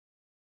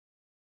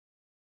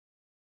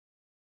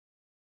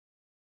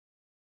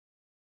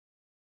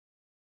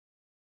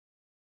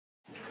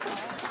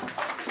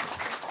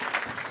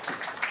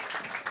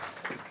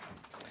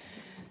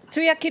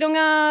Tuia ki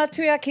runga,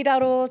 tuia ki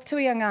raro,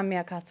 tuia ngā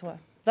mea katoa.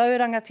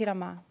 Rauranga tira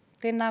mā.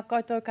 Tēnā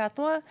koutou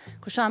katoa,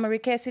 ko Shamari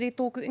Cassidy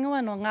tōku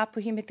ingoa no ngā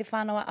puhi me te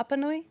whānawa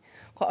Apanui,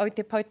 ko au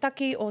te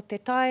pautaki o te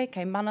tai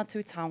kei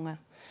Manatū Taonga.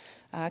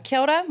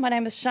 Kia ora, my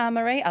name is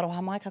Shamari,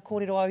 aroha mai ka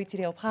kōrero au I te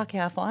reo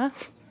Pākehā whaia.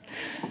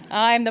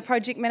 I am the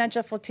project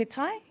manager for Te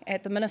Tai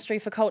at the Ministry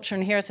for Culture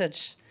and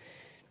Heritage.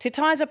 Te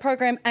Tai is a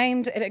program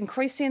aimed at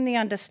increasing the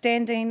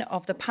understanding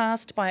of the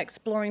past by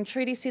exploring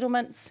treaty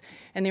settlements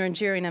and their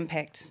enduring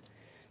impact.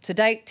 To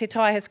date, Te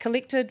Tai has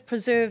collected,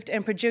 preserved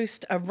and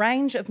produced a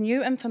range of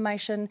new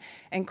information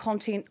and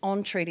content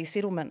on treaty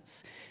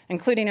settlements,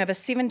 including over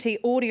 70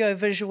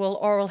 audio-visual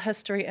oral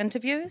history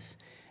interviews,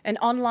 an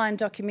online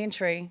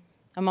documentary,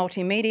 a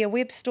multimedia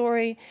web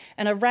story,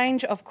 and a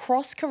range of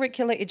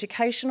cross-curricular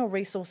educational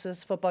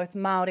resources for both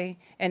Māori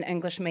and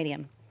English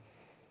medium.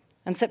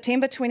 In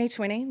September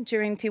 2020,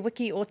 during Te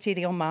Wiki o Te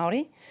Reo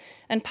Māori,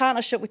 in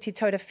partnership with Te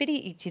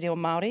Taurawhiri I Te Reo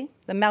Māori,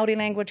 the Māori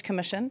Language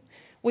Commission,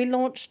 we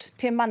launched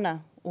Te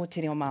Mana o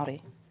Te Reo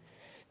Māori.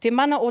 Te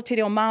Mana o Te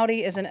Reo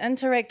Māori is an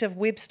interactive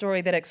web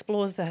story that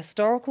explores the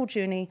historical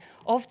journey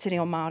of Te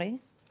Reo Māori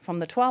from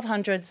the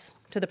 1200s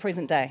to the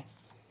present day.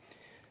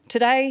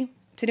 Today,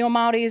 Te Reo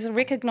Māori is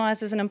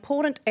recognised as an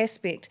important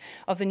aspect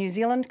of the New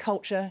Zealand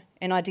culture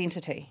and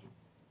identity,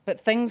 but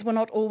things were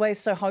not always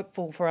so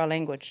hopeful for our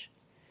language.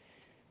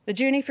 The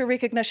journey for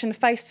recognition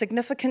faced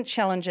significant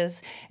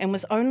challenges and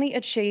was only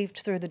achieved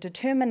through the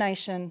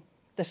determination,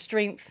 the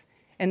strength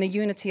and the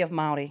unity of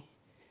Māori.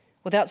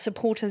 Without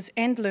supporters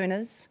and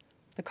learners,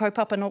 the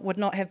kaupapa would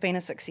not have been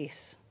a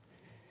success.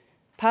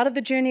 Part of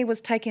the journey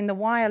was taking the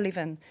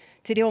Y11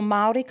 Te Reo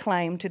Māori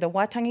claim to the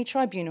Waitangi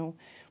Tribunal,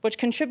 which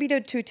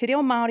contributed to Te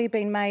Reo Māori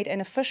being made an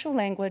official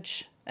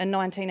language in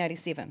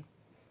 1987.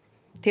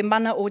 Te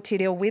Mana o Te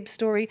Reo web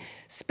story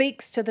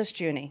speaks to this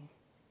journey.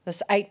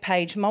 This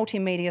 8-page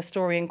multimedia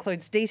story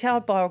includes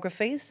detailed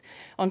biographies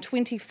on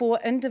 24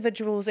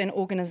 individuals and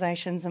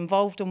organisations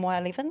involved in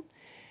Y11,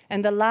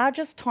 and the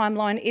largest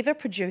timeline ever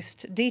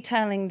produced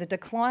detailing the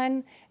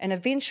decline and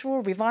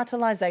eventual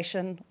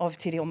revitalisation of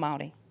Te Reo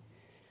Māori.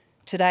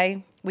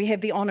 Today, we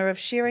have the honour of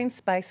sharing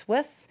space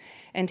with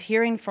and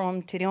hearing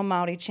from Te Reo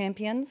Māori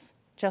champions,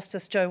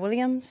 Justice Joe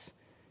Williams,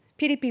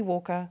 Piripi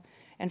Walker,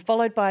 and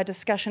followed by a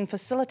discussion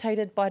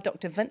facilitated by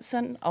Dr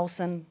Vincent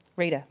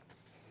Olsen-Reeder.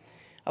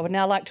 I would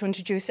now like to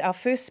introduce our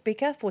first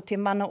speaker for Te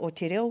Mana o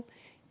Te Reo,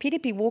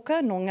 Piripi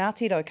Walker no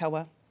Ngāti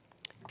Raukawa.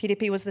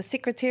 Piripi was the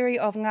Secretary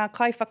of Ngā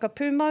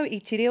Kaiwhakapūmau I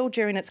Te Reo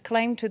during its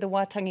claim to the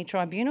Waitangi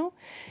Tribunal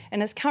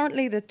and is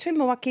currently the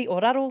Tumuaki o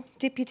Raro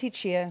Deputy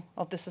Chair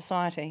of the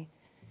Society.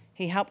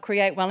 He helped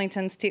create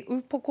Wellington's Te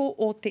Upoko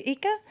o Te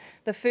Ika,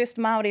 the first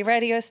Māori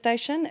radio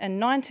station in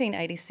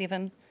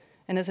 1987,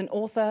 and is an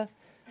author,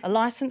 a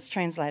licensed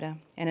translator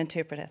and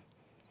interpreter.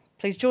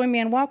 Please join me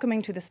in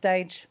welcoming to the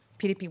stage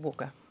Piripi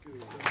Walker.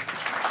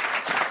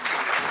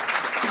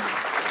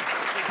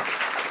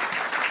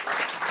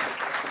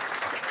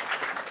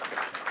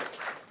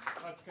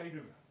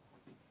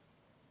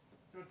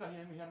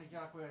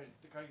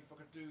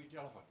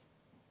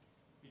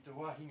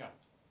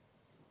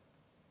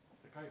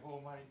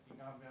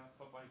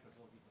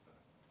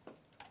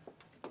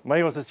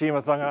 Mai o te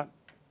tīmatanga,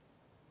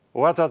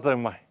 o atatau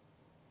mai.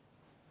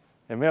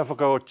 E mea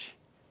whakaoti,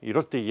 I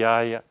roti I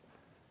aia,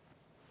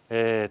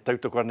 e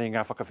tautoko ane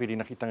ngā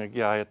whakawhirina ki tanga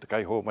ki aia, te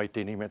kai hō mai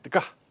tēnei mea te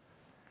kaha.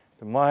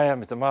 Te maia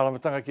me te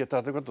mālamatanga ki a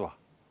tātou katoa.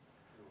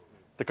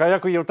 Te kai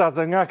aku I o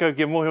tātou ngākau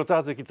ki a mohi o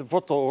tātou ki te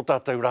poto o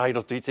tātou rai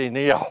roto I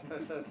tēnei ao.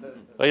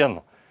 Ai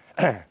anō.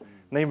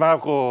 Nei māu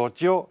ko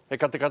tio, e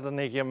katakata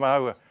nei ki a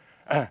māua.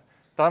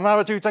 Tā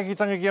māua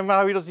tūtangitanga ki a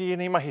māu I rosi I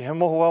nei mahi, he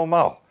moho au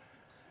māo.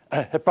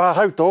 He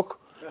pāhau tōku.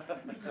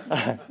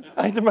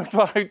 Ai te mau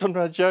pāhau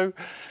tonu a Joe.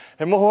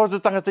 He moho o te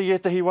tangata I e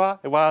tahi wā,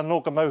 e wā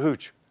anō ka mau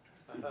hūtu.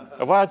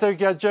 E wā tau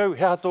ki a Joe,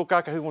 he ato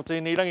kākahu mo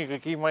tēnei rangi ka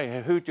ki mai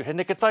he hūtu, he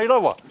neketai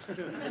rawa.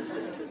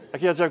 A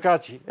ki a Joe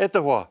kāti, e te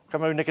wā, ka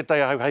mau neketai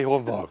au hei hoa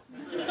mau.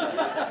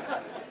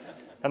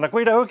 Ana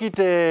koeira hoki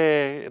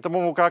te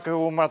momo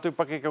kākahu o mātou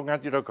pake kau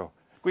Ngāti Raukau.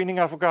 Koe ni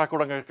ngā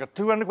whakākoranga ka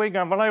tūana koe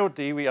ngā marae o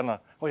te iwi ana,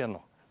 hoi anō,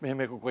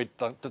 mehe ko koe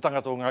te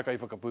tangata o ngā kai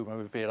whakapūmau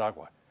me pērā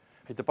koe.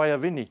 Hei te pai a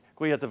vini,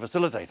 koe ia te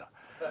facilitator.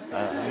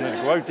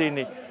 Ko au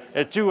tēnei,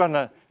 e tū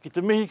ana ki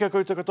te mihi ka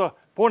koutou katoa,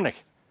 pōnek.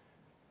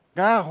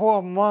 Ngā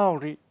hoa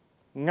Māori,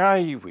 ngā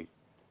iwi.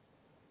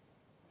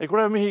 E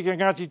kura mihi ka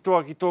Ngāti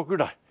toa ki tōku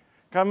rai.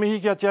 Ka mihi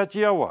ki a te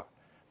ati awa.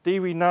 Te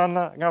iwi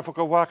nāna, ngā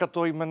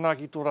whakawākatoi mana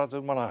ki tō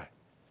rātou marae.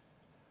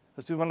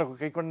 Ta tū mana ko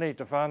kei konei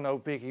te whānau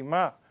pēki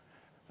mā.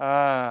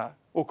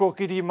 O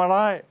kōkiri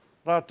marae,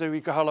 rātou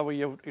I ka halawa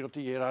I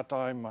roti e rātou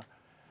aima.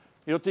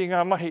 I roti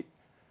ngā mahi,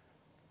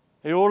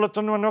 e ola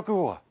tonu anaku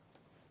hoa.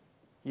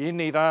 I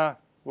enei rā,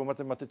 ua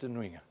mate te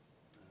nuinga.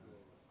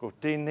 Ko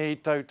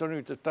tēnei tau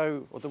tonu te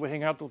tau o te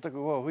wehenga tō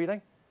taku hoa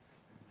huirang.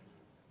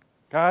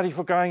 Kāri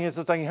whakainga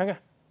te tangihanga.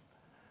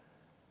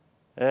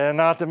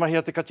 Nā te mahi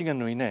a te katinga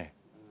nui, ne?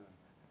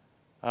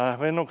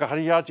 Whenō ka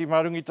hari āti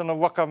marungi tana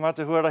waka mā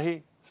te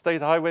huarahi,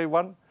 State Highway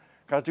 1,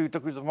 ka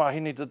tūtaku te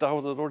mahini te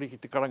taho te rori ki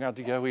te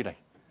karangāti ki a huirang.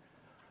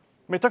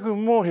 Me taku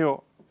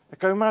mōhio, e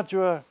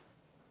kaumātua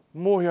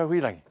mōhio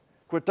huirangi,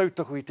 kua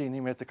tautaku I tēnei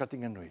mea te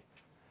katinga nui.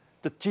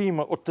 Te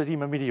tīma o te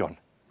 5 milion.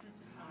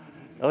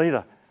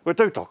 Alira, kua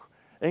tautaku.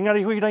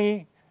 Engari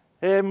huirangi,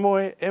 e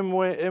moe,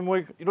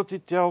 I roti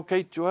te ao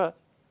keitua,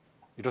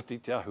 I roti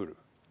te ahuru.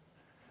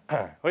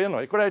 Hoi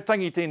anō, e kore au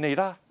tangi tēnei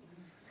rā.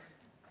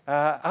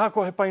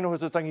 Ako he painoho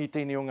te tangi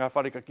tēnei o ngā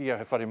whare kakia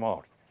he whare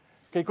Māori.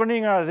 Kei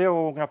koni ngā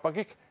reo o ngā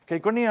pakek, kei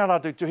koni ngā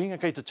rātou tuhinga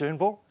kei te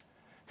Turnbull,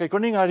 kei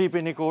koni ngā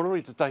ripene kōrero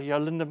I te tahi a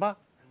Lindema,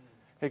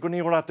 kei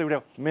koni o rātou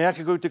reo, me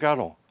ake kou te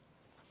kāro.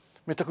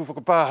 Me taku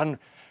whakapāhan,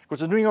 ko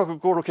te nuinga ko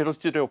kōrero ke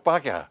roti reo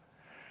Pākehā.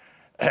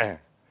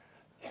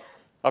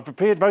 I've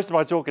prepared most of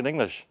my talk in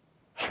English.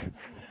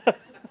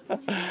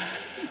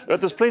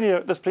 But there's plenty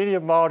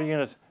of Māori in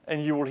it,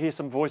 and you will hear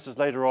some voices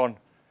later on.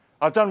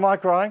 I've done my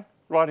crying,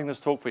 writing this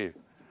talk for you.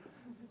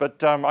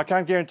 But I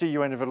can't guarantee you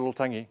won't have a little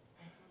tangi.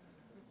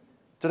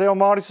 Te Reo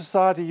Māori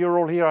Society, you're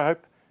all here, I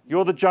hope.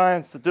 You're the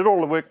giants that did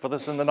all the work for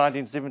this in the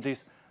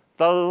 1970s.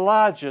 The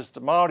largest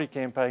Māori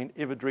campaign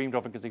ever dreamed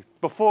of in Kizi,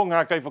 before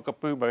Ngā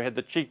Whakapumo had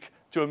the cheek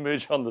to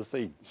emerge on the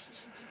scene.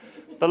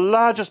 The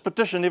largest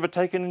petition ever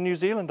taken in New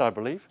Zealand, I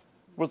believe,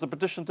 was the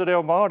petition that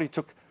Reo Māori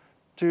took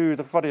to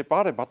the Whare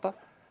Pāremata,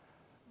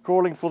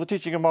 calling for the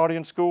teaching of Māori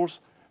in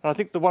schools. And I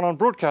think the one on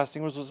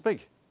broadcasting was as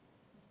big.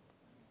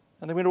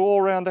 And they went all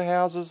around the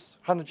houses,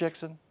 Hannah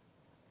Jackson,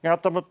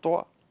 Ngā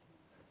Tamatoa,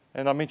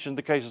 and I mentioned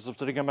the cases of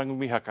Te Ringamangu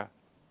Mihaka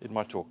in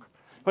my talk.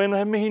 Hoi anō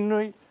he mihi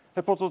nui,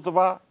 he poto te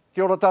wā,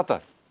 kia ora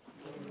tātou.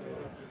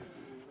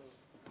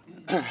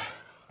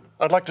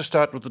 I'd like to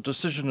start with the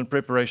decision and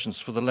preparations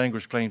for the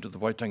language claim to the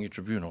Waitangi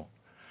Tribunal.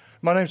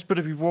 My name's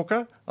Piripi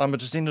Walker. I'm a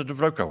descendant of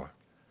Raukawa,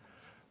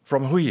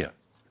 from Huia,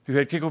 who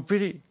had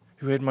kekopiri,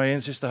 who had my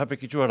ancestor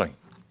Hapeki Tuarangi.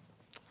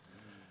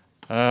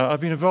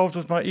 I've been involved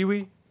with my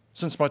iwi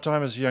since my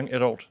time as a young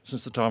adult,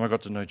 since the time I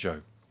got to know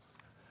Joe.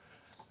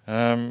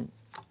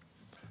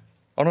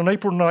 On an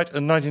April night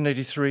in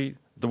 1983,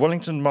 the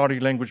Wellington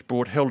Māori Language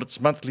Board held its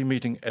monthly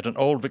meeting at an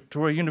old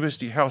Victoria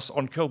University house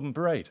on Kelburn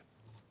Parade.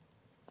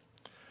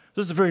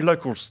 This is a very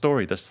local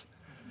story, this.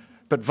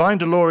 But Vine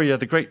Deloria,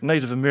 the great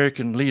Native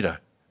American leader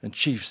and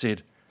chief,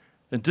 said,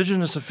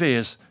 Indigenous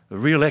affairs, the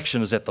real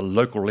action is at the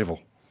local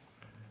level.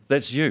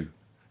 That's you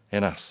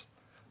and us.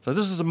 So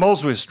this is a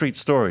Molesworth Street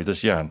story,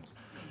 this yarn.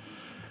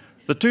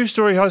 The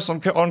two-storey house on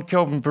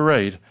Kelburn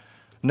Parade,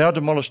 now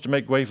demolished to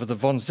make way for the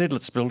von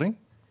Zedlitz building,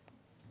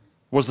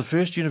 was the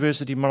first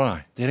university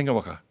marae, Te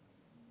Ringawaka.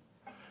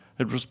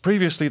 It was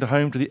previously the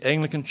home to the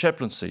Anglican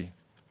chaplaincy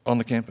on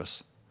the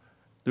campus.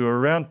 There were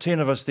around 10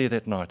 of us there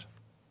that night.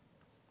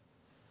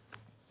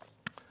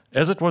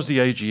 As it was the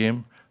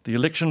AGM, the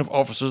election of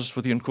officers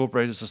for the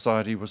Incorporated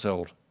Society was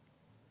held.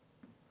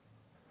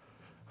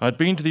 I'd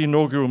been to the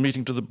inaugural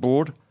meeting to the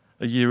board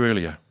a year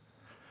earlier.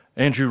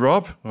 Andrew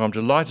Robb, who I'm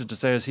delighted to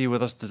say is here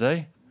with us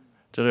today,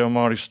 Te Reo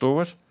Māori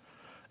stalwart,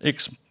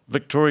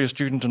 ex-Victoria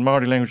student and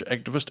Māori language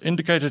activist,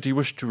 indicated he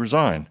wished to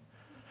resign.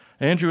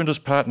 Andrew and his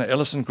partner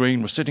Alison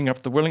Green were setting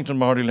up the Wellington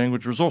Māori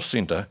Language Resource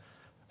Centre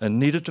and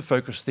needed to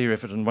focus their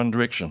effort in one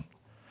direction.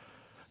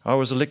 I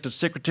was elected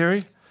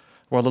secretary,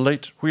 while the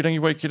late Huirangi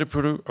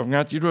Waikirapuru of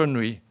Ngāti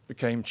Ruanui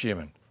became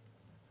chairman.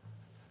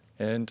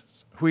 And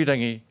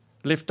Huirangi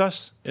left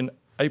us in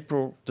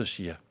April this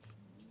year,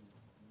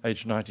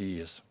 aged 90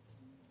 years.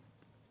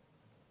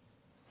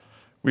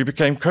 We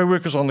became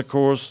co-workers on the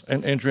cause,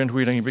 and Andrew and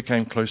Huirangi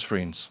became close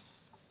friends.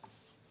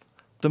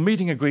 The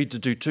meeting agreed to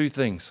do two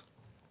things.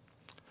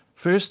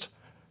 First,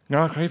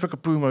 Ngā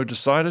Whakapumo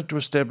decided to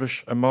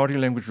establish a Māori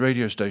language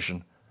radio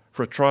station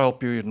for a trial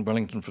period in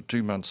Wellington for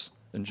 2 months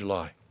in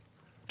July.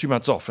 2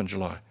 months off in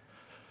July.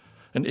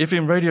 An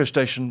FM radio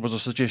station was a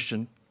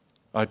suggestion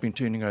I'd been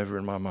turning over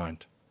in my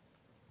mind.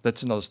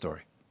 That's another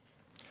story.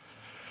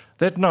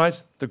 That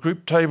night, the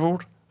group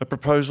tabled a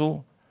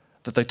proposal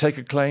that they take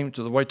a claim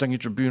to the Waitangi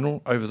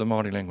Tribunal over the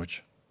Māori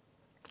language.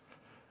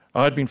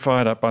 I'd been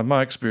fired up by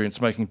my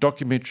experience making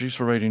documentaries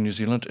for Radio New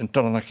Zealand in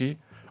Taranaki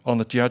on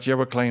the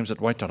Tiawa claims at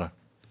Waitara.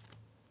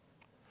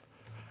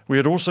 We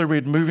had also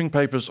read moving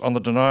papers on the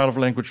denial of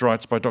language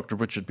rights by Dr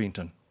Richard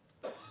Benton.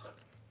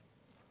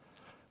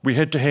 We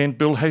had to hand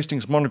Bill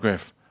Hastings'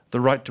 monograph, The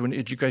Right to an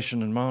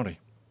Education in Māori.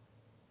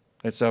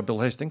 That's our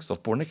Bill Hastings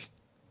of Pornick,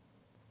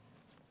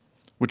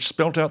 which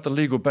spelt out the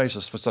legal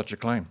basis for such a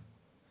claim.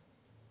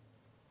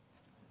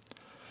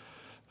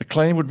 The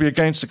claim would be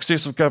against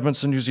successive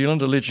governments in New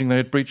Zealand alleging they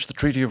had breached the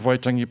Treaty of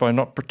Waitangi by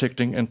not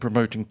protecting and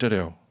promoting te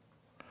reo.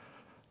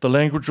 The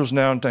language was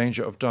now in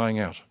danger of dying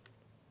out.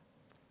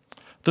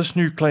 This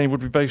new claim would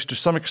be based to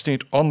some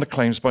extent on the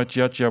claims by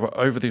Tiawa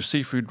over their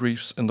seafood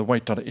reefs in the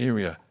Waitara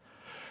area.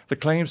 The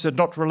claims had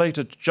not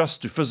related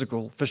just to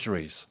physical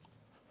fisheries,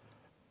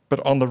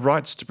 but on the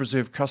rights to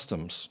preserve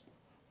customs,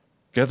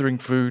 gathering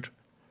food,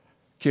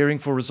 caring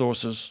for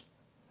resources,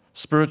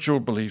 spiritual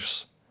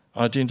beliefs,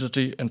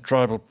 identity and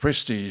tribal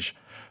prestige,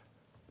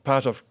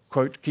 part of,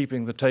 quote,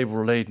 keeping the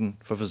table laden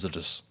for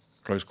visitors,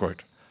 close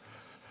quote.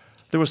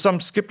 There was some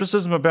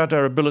scepticism about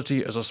our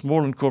ability as a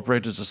small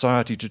incorporated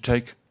society to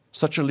take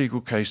such a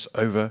legal case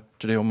over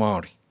Te Reo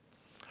Māori.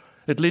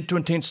 It led to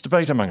intense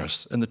debate among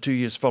us in the 2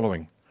 years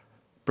following,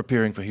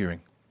 preparing for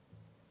hearing.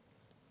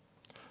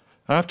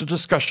 After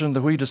discussion,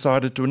 we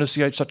decided to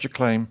initiate such a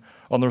claim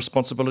on the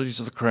responsibilities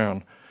of the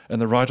Crown and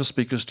the right of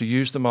speakers to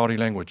use the Māori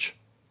language,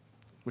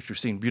 which we've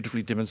seen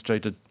beautifully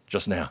demonstrated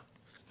just now.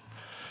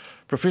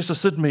 Professor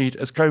Sid Mead,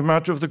 as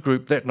co-master of the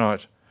group that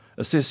night,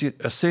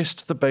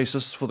 assessed the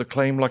basis for the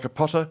claim like a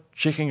potter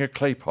checking a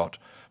clay pot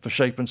for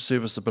shape and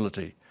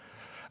serviceability.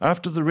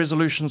 After the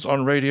resolutions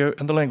on radio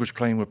and the language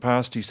claim were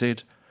passed, he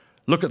said,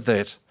 "Look at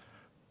that.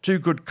 Too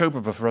good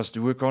kaupapa for us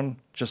to work on,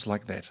 just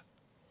like that."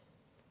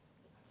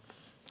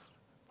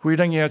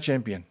 Huirangi, our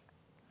champion,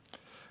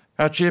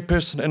 our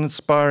chairperson and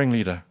inspiring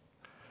leader.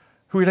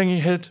 Huirangi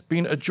had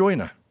been a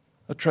joiner,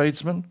 a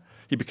tradesman.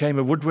 He became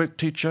a woodwork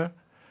teacher.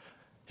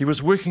 He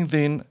was working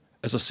then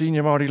as a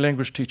senior Māori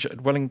language teacher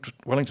at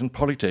Wellington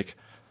Polytech,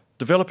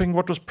 developing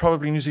what was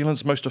probably New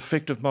Zealand's most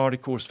effective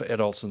Māori course for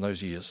adults in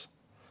those years.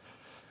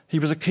 He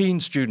was a keen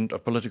student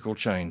of political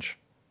change.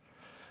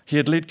 He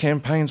had led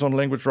campaigns on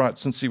language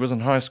rights since he was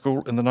in high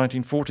school in the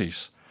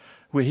 1940s,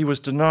 where he was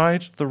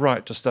denied the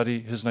right to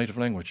study his native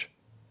language.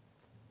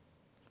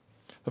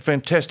 A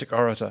fantastic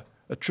orator,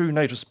 a true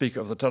native speaker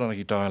of the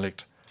Taranaki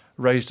dialect,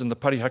 raised in the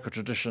Parihaka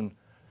tradition,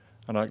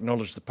 and I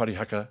acknowledge the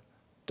Parihaka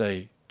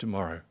Day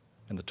tomorrow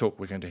in the talk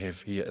we're going to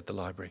have here at the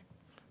library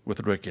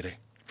with Ruekere.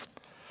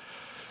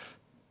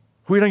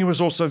 Huirangi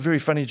was also a very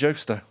funny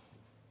jokester.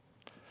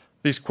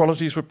 These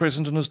qualities were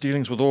present in his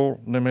dealings with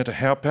all, no matter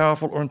how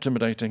powerful or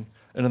intimidating,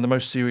 and in the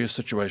most serious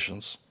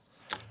situations.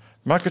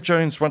 Micah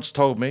Jones once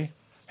told me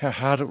how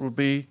hard it would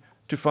be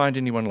to find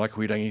anyone like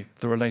Huirangi,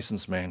 the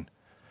Renaissance man.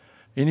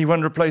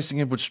 Anyone replacing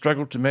him would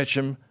struggle to match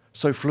him,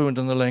 so fluent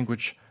in the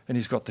language, and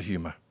he's got the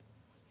humour.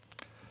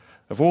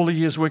 Of all the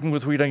years working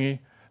with Huirangi,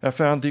 I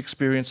found the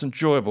experience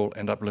enjoyable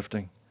and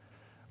uplifting.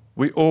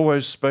 We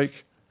always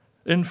spoke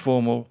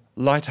informal,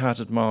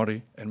 light-hearted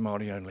Māori and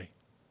Māori only.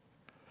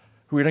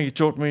 Huirangi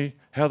taught me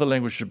how the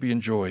language should be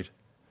enjoyed,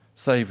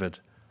 savoured,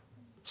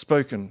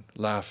 spoken,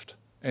 laughed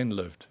and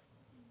lived.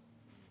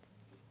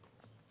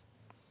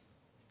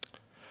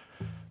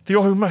 Te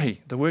ohu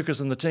mahi, the workers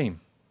in the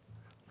team.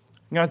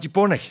 Ngāti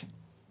Pōneke.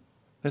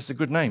 That's a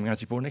good name,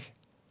 Ngāti Pōneke.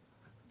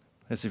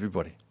 That's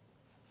everybody.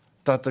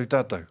 Tātou,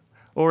 tātou.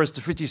 Or as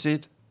Te Whiti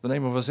said, the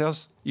name of his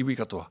house, iwi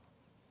katoa.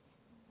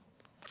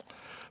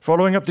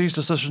 Following up these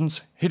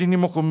decisions, Hirini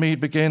Moko Mead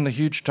began the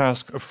huge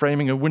task of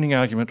framing a winning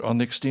argument on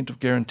the extent of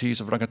guarantees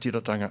of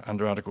rangatiratanga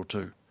under Article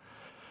 2.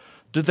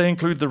 Did they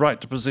include the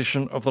right to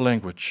possession of the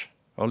language?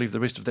 I'll leave the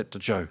rest of that to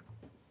Joe.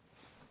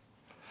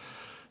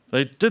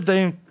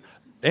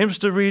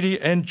 Amster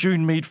Reedy and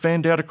June Mead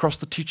fanned out across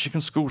the teaching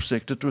and school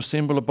sector to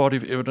assemble a body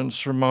of evidence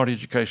from Māori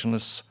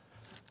educationalists.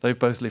 They've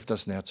both left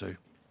us now too.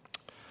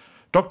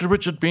 Dr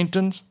Richard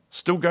Benton,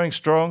 still going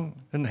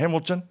strong in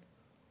Hamilton,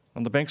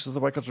 on the banks of the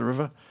Waikato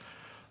River,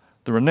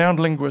 the renowned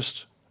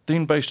linguist,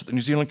 then based at the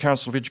New Zealand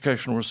Council of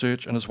Educational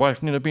Research, and his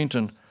wife Nina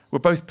Benton were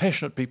both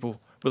passionate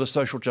people with a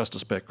social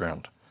justice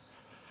background.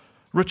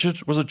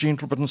 Richard was a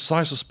gentle but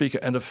incisive speaker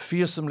and a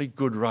fearsomely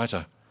good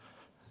writer,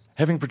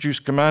 having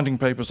produced commanding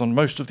papers on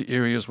most of the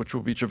areas which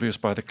will be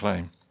traversed by the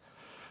claim.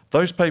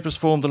 Those papers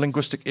formed the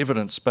linguistic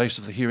evidence base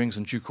of the hearings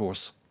in due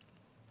course.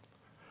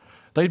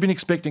 They'd been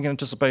expecting and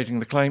anticipating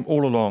the claim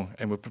all along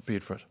and were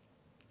prepared for it.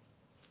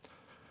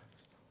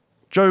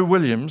 Joe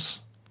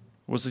Williams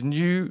was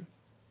a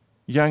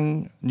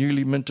young,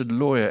 newly minted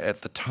lawyer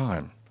at the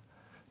time.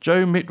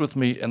 Joe met with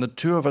me and the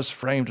two of us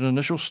framed an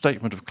initial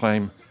statement of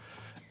claim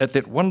at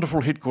that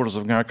wonderful headquarters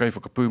of Ngā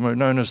Kaifakapumo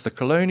known as the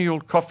Colonial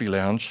Coffee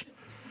Lounge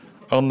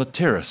on the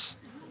terrace,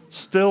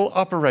 still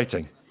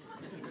operating.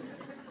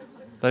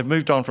 They've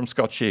moved on from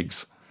Scotch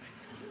eggs.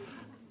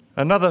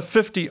 Another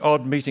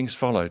 50-odd meetings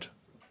followed.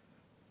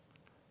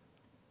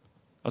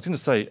 I was going to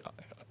say,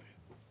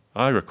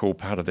 I recall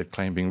part of that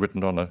claim being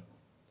written on a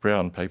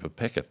brown paper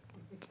packet.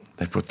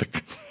 They put the...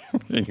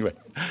 anyway,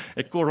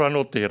 e kōrero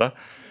anō tērā.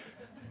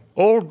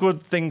 All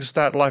good things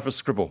start life as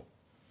scribble.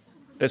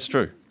 That's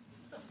true.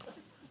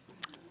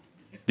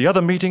 The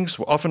other meetings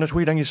were often at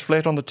Huirangi's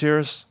flat on the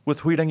terrace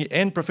with Huirangi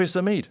and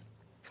Professor Mead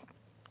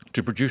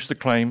to produce the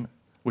claim,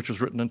 which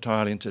was written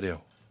entirely in te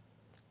reo,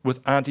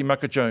 with Auntie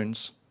Maka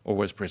Jones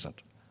always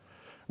present.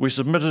 We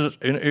submitted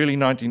it in early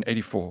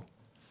 1984.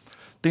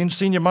 Then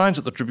senior minds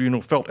at the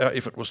tribunal felt our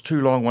effort was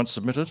too long once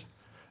submitted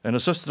and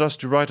assisted us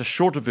to write a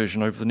shorter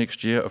version over the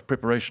next year of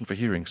preparation for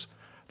hearings.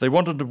 They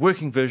wanted a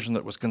working version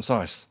that was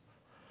concise.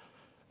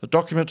 The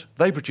document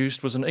they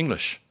produced was in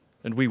English,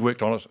 and we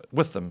worked on it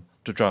with them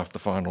to draft the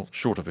final,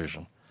 shorter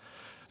version.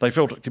 They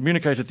felt it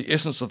communicated the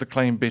essence of the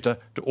claim better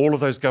to all of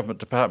those government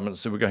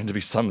departments who were going to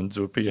be summoned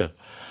to appear.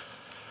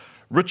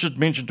 Richard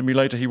mentioned to me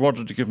later he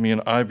wanted to give me an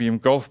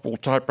IBM golf ball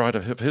typewriter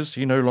of his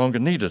he no longer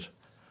needed.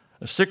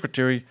 As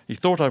secretary, he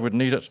thought I would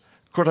need it.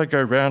 Could I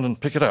go round and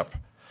pick it up?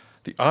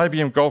 The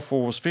IBM golf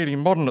ball was fairly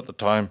modern at the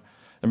time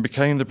and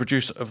became the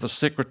producer of the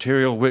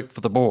secretarial work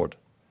for the board.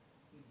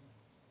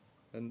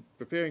 And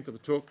preparing for the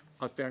talk,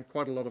 I found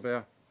quite a lot of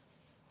our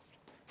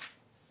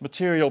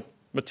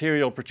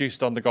material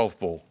produced on the golf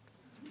ball.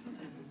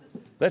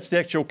 That's the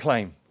actual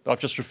claim. I've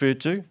just referred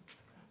to.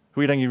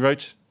 Huirangi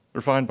wrote,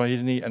 refined by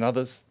Hirini and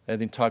others, and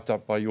then typed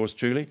up by yours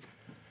truly.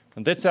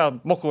 And that's our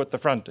moko at the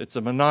front. It's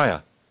a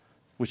manaia,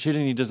 which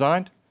Hirini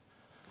designed.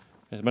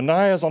 The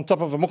manaia is on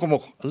top of a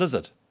mokomoko, a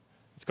lizard.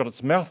 It's got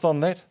its mouth on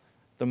that.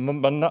 The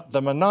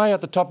manaia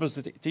at the top is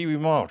the Reo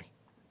Māori.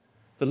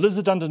 The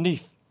lizard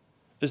underneath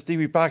is the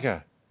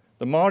Pākehā.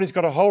 The Māori's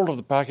got a hold of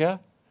the Pākehā,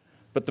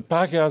 but the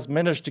Pākehā's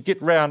managed to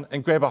get round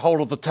and grab a hold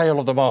of the tail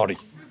of the Māori.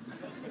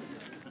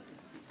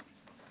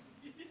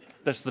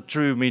 That's the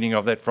true meaning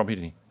of that from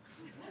Hirini.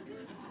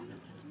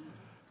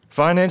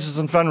 Finances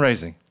and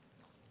fundraising.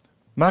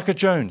 Maka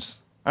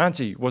Jones,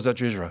 Auntie, was our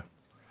treasurer.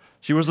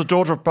 She was the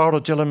daughter of Paolo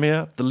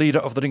Telemea, the leader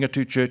of the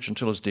Manatū Church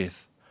until his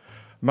death.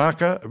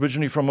 Maka,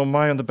 originally from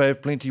Omai on the Bay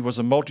of Plenty, was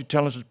a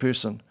multi-talented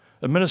person,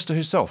 a minister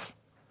herself,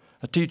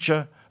 a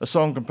teacher, a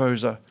song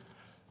composer,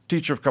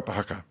 teacher of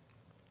kapahaka,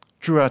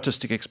 true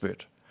artistic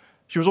expert.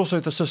 She was also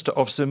the sister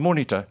of Sir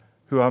Monita,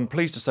 who I'm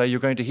pleased to say you're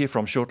going to hear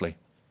from shortly.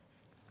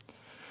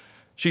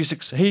 He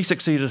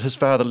succeeded his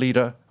father,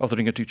 leader of the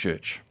Manatū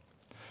Church.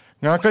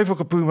 Ngā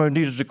Kaifakapumo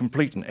needed to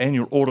complete an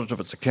annual audit of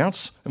its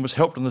accounts and was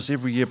helped in this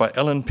every year by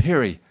Alan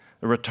Perry,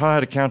 a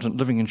retired accountant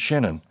living in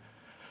Shannon.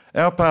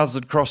 Our paths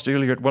had crossed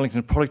earlier at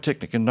Wellington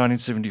Polytechnic in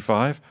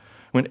 1975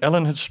 when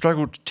Alan had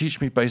struggled to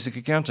teach me basic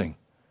accounting.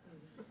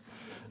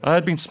 I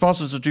had been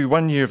sponsored to do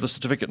 1 year of the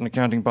certificate in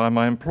accounting by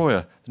my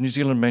employer, the New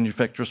Zealand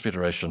Manufacturers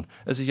Federation,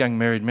 as a young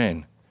married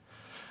man.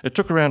 It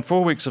took around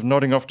 4 weeks of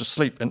nodding off to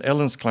sleep in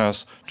Alan's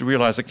class to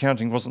realise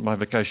accounting wasn't my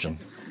vocation.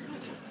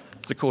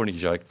 It's a corny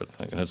joke, but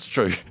it's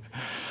true.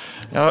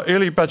 Our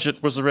early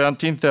budget was around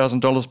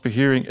 $10,000 per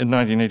hearing in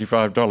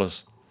 1985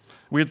 dollars.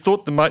 We had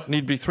thought there might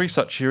need to be 3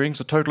 such hearings,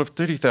 a total of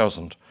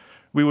 30,000.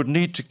 We would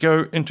need to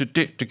go into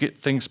debt to get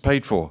things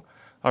paid for.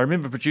 I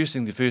remember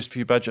producing the first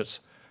few budgets,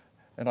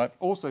 and I've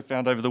also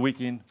found over the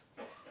weekend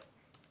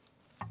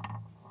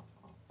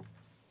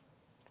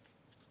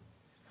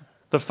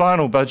the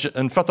final budget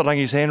in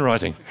Whatarangi's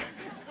handwriting,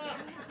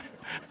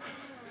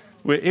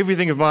 where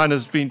everything of mine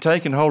has been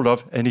taken hold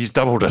of and he's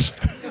doubled it.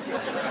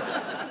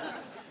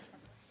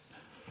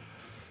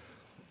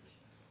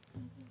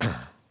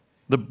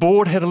 The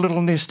board had a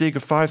little nest egg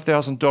of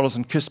 $5,000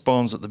 in KISS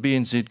bonds at the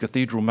BNZ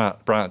Cathedral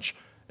branch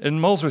in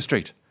Molesworth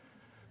Street.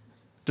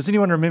 Does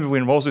anyone remember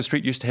when Molesworth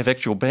Street used to have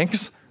actual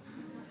banks?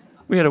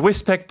 We had a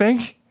Westpac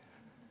bank,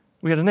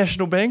 we had a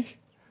National Bank,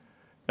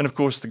 and of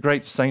course the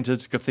great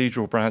sainted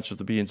Cathedral branch of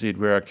the BNZ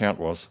where our account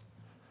was.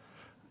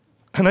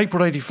 In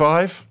April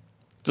 '85,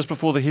 just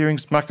before the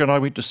hearings, Maka and I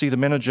went to see the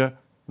manager,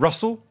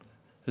 Russell.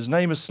 His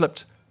name has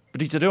slipped,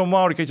 but I te Reo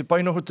Māori kei te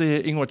painoho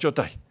te ingoa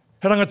tiotai.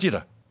 He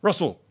rangatira,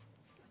 Russell.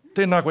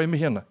 Tēnā koe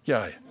mihiana, kia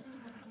ai.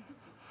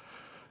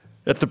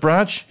 At the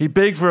branch, he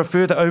begged for a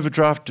further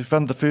overdraft to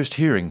fund the first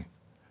hearing.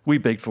 We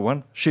begged for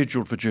one,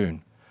 scheduled for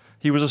June.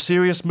 He was a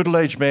serious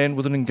middle-aged man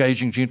with an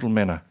engaging, gentle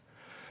manner.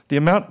 The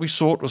amount we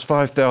sought was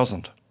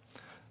 $5,000.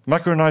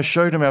 Maka and I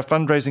showed him our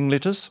fundraising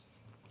letters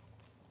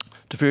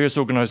to various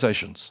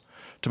organisations.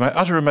 To my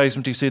utter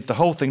amazement, he said the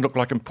whole thing looked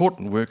like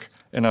important work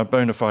and our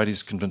bona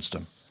fides convinced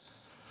him.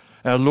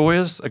 Our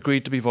lawyers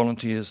agreed to be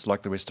volunteers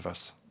like the rest of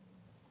us.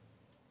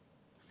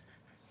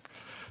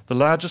 The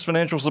largest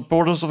financial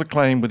supporters of the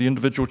claim were the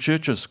individual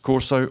churches,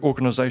 kōrero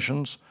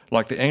organisations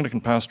like the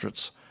Anglican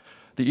Pastorates,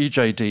 the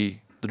EJD,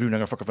 the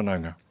Runanga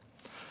Whakawhanaunga.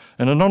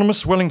 An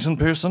anonymous Wellington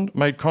person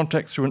made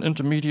contact through an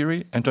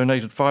intermediary and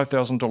donated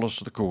 $5,000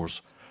 to the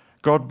cause.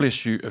 God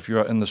bless you if you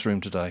are in this room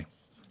today.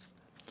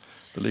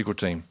 The legal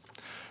team.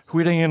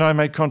 Huirangi and I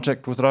made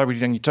contact with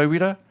Rāwirangi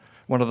Tauira,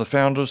 one of the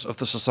founders of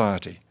the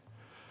society.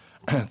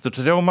 The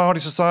Te Reo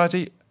Māori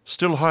Society,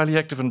 still highly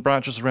active in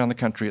branches around the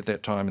country at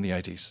that time in the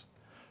 80s.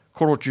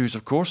 Kōrero Jews,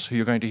 of course, who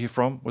you're going to hear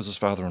from, was his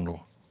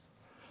father-in-law.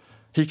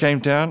 He came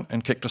down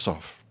and kicked us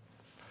off.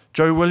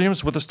 Joe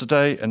Williams, with us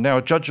today and now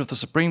a judge of the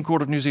Supreme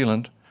Court of New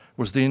Zealand,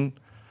 was then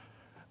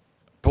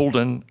pulled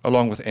in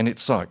along with Annette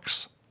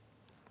Sykes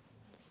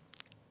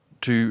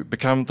to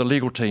become the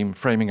legal team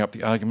framing up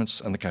the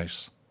arguments and the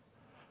case.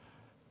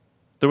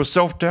 There was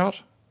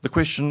self-doubt. The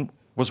question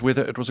was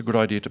whether it was a good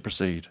idea to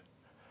proceed.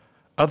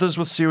 Others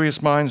with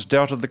serious minds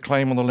doubted the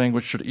claim on the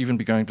language should even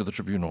be going to the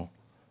tribunal.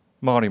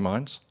 Māori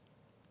minds.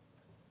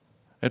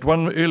 At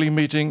one early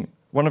meeting,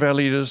 one of our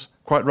leaders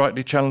quite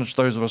rightly challenged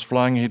those of us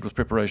flying ahead with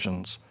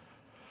preparations.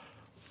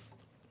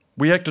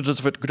 We acted as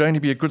if it could only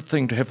be a good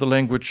thing to have the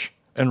language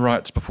and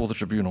rights before the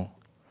tribunal.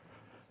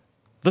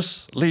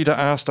 This leader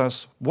asked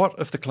us, what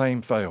if the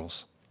claim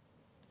fails?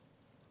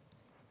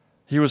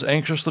 He was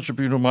anxious the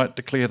tribunal might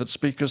declare that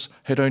speakers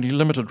had only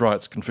limited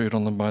rights conferred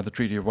on them by the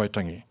Treaty of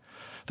Waitangi,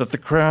 that the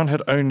Crown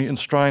had only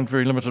enshrined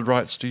very limited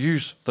rights to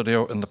use the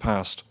reo in the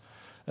past,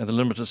 and the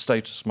limited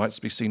status might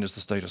be seen as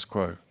the status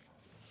quo.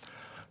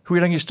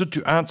 Huirangi stood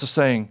to answer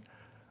saying,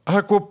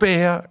 "Aha ko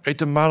pēhea, kei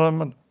te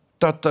marama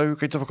tātou,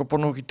 kei te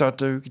whakapono ki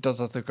tātou, ki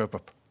tātou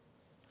kaupapa."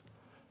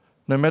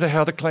 No matter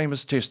how the claim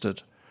is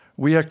tested,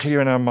 we are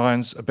clear in our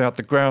minds about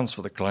the grounds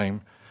for the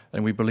claim,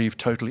 and we believe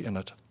totally in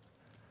it.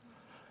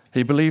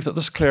 He believed that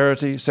this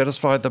clarity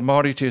satisfied the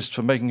Māori test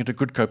for making it a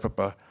good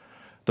kaupapa,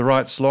 the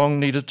rights long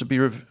needed to be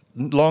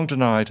long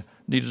denied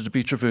needed to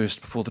be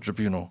traversed before the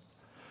tribunal,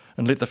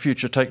 and let the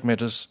future take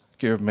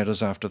care of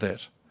matters after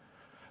that.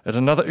 At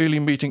another early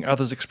meeting,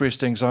 others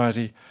expressed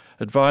anxiety,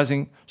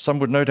 advising some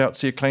would no doubt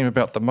see a claim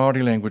about the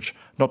Māori language,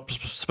 not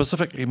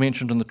specifically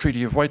mentioned in the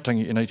Treaty of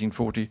Waitangi in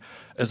 1840,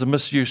 as a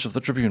misuse of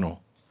the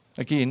tribunal.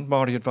 Again,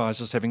 Māori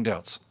advisers having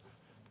doubts.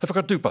 He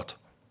whakatūpata.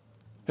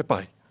 He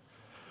pai.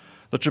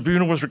 The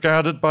tribunal was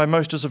regarded by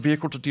most as a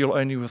vehicle to deal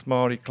only with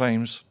Māori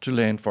claims to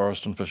land,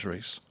 forest and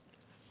fisheries.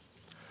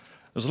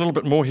 There's a little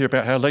bit more here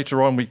about how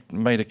later on we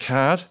made a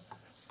card,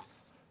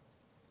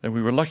 and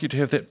we were lucky to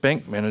have that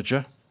bank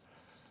manager.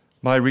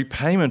 My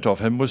repayment of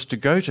him was to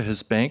go to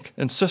his bank,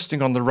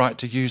 insisting on the right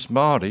to use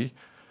Māori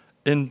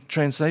in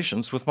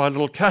translations with my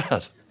little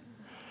card.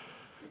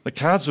 The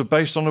cards were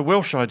based on a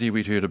Welsh idea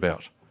we'd heard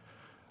about.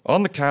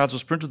 On the cards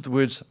was printed the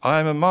words, "I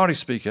am a Māori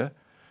speaker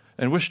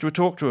and wish to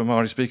talk to a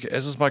Māori speaker,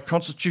 as is my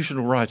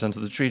constitutional right under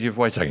the Treaty of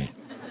Waitangi.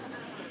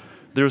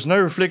 There is no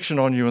reflection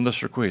on you in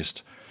this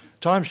request."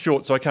 Time's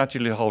short, so I can't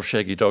tell you the whole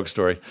shaggy dog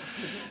story.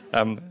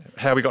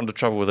 How we got into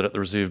trouble with it at the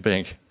Reserve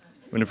Bank,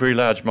 when a very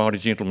large Māori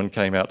gentleman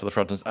came out to the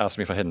front and asked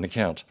me if I had an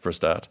account, for a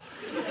start.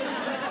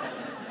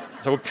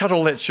 So we'll cut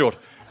all that short.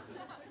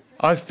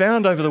 I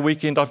found over the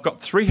weekend I've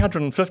got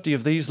 350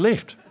 of these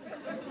left.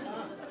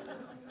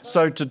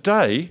 So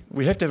today,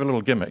 we have to have a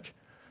little gimmick.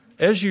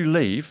 As you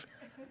leave,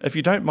 if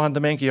you don't mind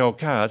the manky old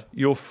card,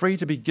 you're free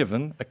to be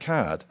given a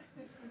card.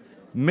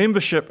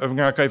 Membership of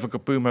Ngā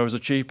Kaiwhakapumo is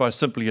achieved by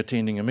simply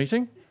attending a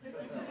meeting.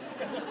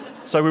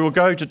 So we will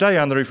go today,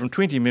 Annaru, from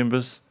 20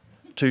 members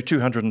to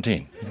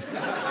 210.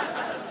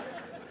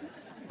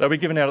 They'll be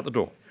given out at the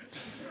door.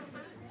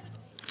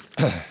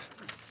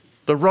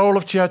 The role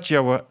of Te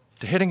Atiawa,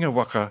 Te Herenga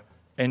Waka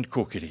and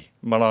Kōkiri.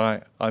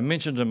 Marae, I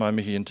mentioned in my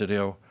mihi in Te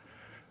Reo,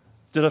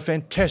 did a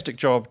fantastic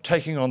job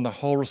taking on the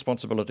whole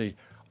responsibility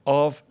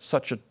of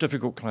such a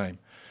difficult claim.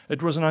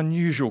 It was an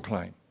unusual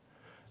claim.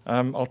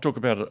 I'll talk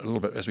about it a little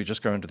bit as we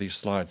just go into these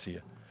slides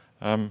here.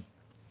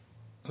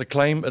 The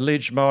claim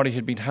alleged Māori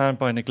had been harmed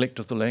by neglect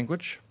of the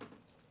language.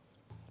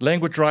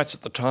 Language rights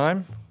at the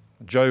time,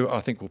 Joe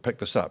I think will pick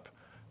this up,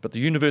 but the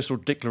Universal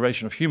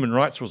Declaration of Human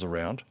Rights was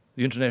around,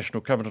 the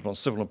International Covenant on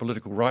Civil and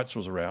Political Rights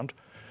was around.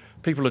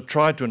 People had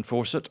tried to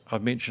enforce it.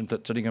 I've mentioned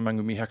that Te Ringa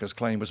Mangu Mihaka's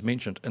claim was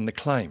mentioned in the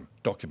claim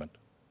document.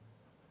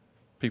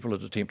 People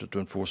had attempted to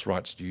enforce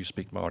rights to use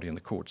speak Māori in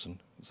the courts and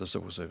the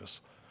civil service.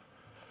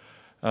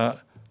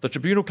 The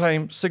tribunal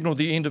claim signalled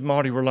the end of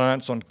Māori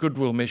reliance on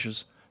goodwill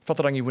measures.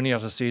 Whatarangi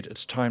Winiata said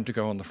it's time to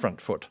go on the front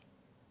foot.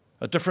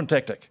 A different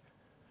tactic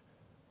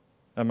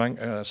among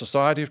a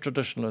society of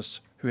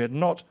traditionalists who had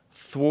not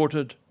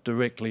thwarted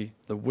directly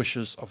the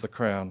wishes of the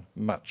Crown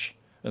much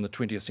in the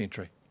 20th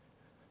century.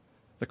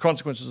 The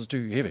consequences are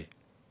too heavy.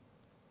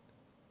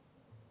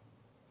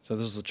 So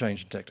this is a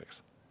change in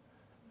tactics.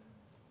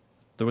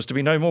 There was to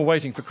be no more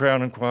waiting for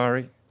Crown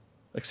inquiry,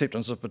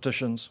 acceptance of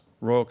petitions,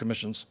 royal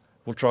commissions.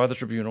 We'll try the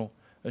tribunal,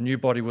 a new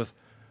body with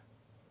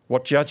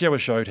what Te Atiawa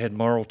showed had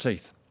moral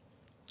teeth.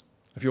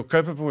 If your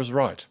kaupapa was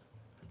right,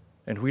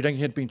 and Huirangi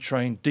had been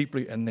trained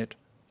deeply in that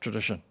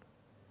tradition,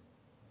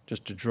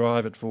 just to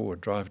drive it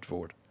forward.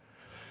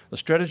 The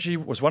strategy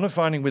was one of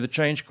finding where the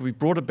change could be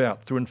brought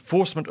about through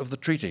enforcement of the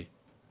treaty.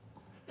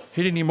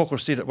 Hirini Moko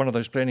said at one of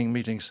those planning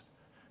meetings,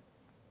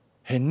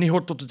 "He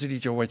niho to te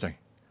Treaty of Waitangi."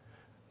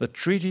 The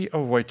Treaty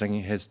of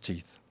Waitangi has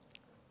teeth.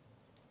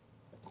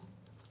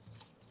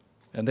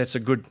 And that's a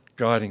good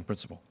guiding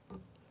principle.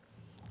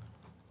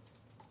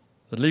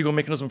 The legal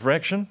mechanism for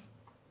action,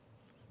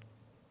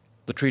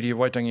 the Treaty of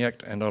Waitangi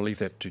Act, and I'll leave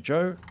that to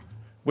Joe.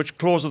 Which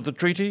clause of the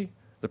treaty?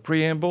 The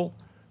preamble,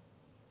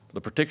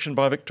 the protection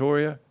by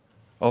Victoria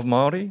of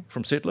Māori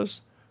from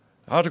settlers.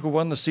 Article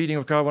 1, the ceding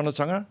of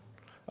kāwanatanga.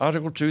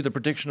 Article 2, the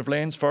protection of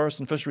lands, forests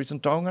and fisheries in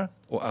Taonga.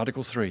 Or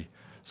Article 3.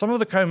 Some of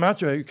the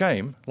kaumātua who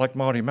came, like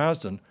Māori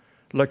Marsden,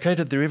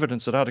 located their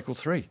evidence at Article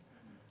 3.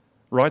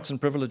 Rights and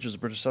privileges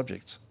of British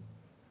subjects.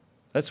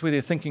 That's where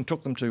their thinking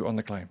took them to on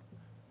the claim.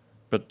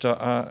 But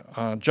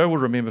Joe will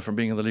remember from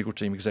being in the legal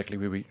team exactly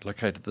where we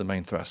located the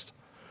main thrust.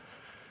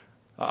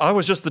 I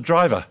was just the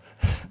driver,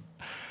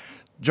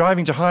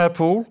 driving to hire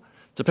Pool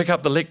to pick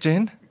up the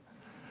lectern,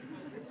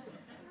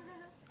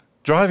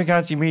 driving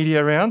Auntie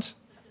Media around,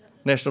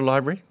 National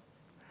Library.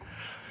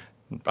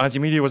 Auntie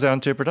Media was our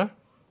interpreter,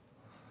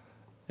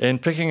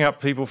 and picking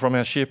up people from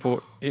our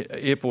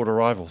airport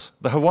arrivals.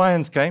 The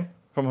Hawaiians came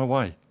from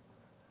Hawaii.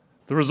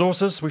 The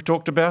resources we've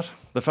talked about,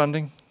 the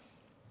funding.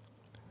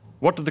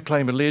 What did the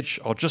claim allege?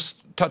 I'll just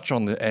touch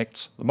on the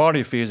acts. The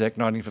Māori Affairs Act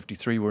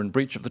 1953 were in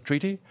breach of the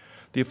treaty.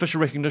 The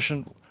official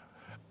recognition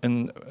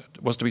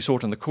was to be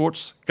sought in the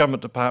courts,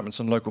 government departments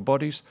and local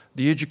bodies.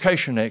 The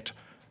Education Act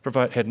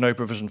had no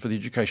provision for the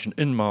education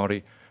in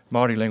Māori.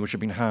 Māori language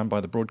had been harmed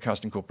by the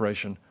Broadcasting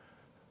Corporation.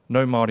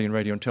 No Māori in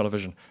radio and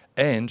television.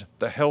 And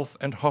the Health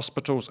and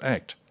Hospitals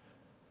Act.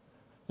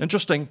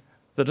 Interesting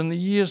that in the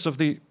years of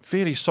the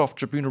fairly soft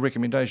tribunal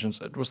recommendations,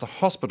 it was the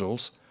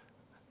hospitals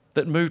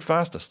that moved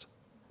fastest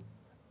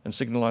in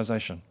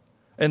signalisation,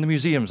 and the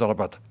museums,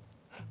 alabata.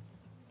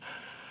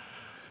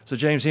 So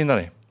James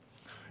Henare,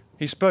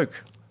 he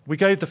spoke, We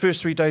gave the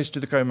first 3 days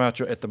to the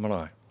kaumātua at the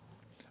marae.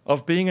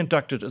 Of being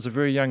inducted as a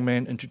very young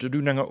man into te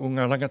runanga o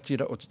ngā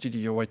rangatira o te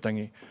tiri o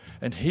Waitangi,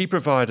 and he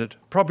provided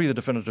probably the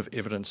definitive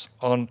evidence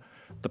on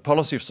the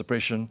policy of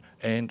suppression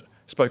and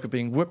spoke of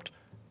being whipped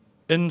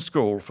in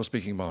school for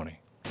speaking Māori.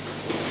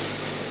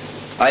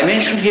 I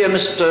mention here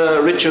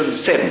Mr. Richard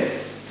Seddon,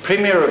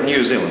 Premier of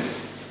New Zealand,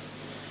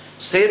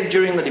 said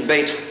during the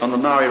debate on the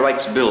Maori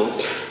Rights Bill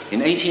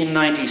in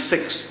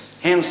 1896,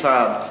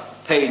 Hansard,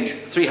 page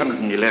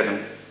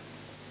 311,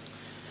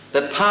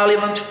 that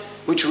Parliament,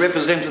 which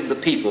represented the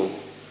people,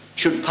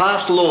 should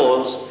pass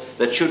laws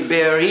that should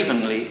bear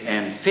evenly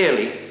and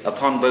fairly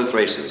upon both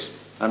races,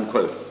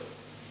 unquote.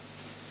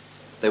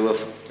 They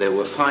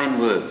were fine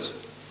words,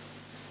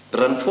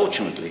 but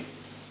unfortunately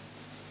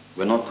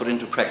were not put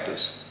into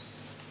practice.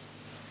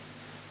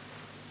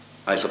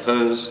 I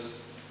suppose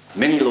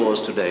many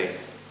laws today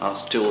are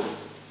still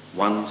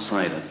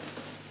one-sided.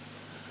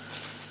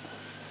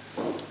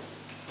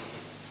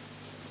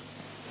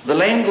 The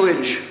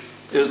language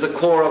is the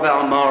core of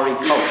our Maori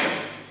culture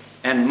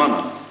and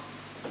mana,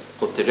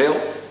 ko te reo,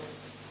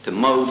 te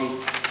mauri,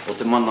 o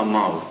te mana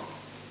Maori.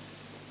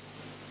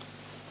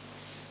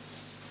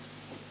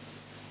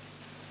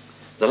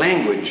 The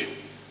language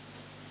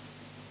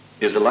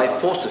is the life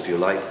force, if you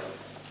like,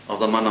 of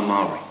the mana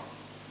Maori.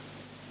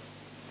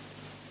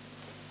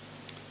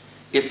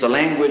 If the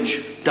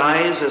language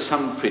dies, as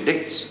some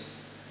predicts,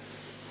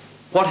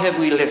 what have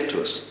we left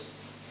to us?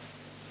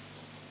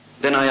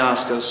 Then I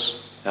ask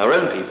us, our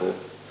own people,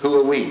 who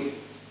are we?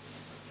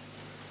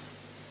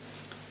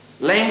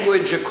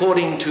 Language,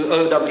 according to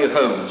O.W.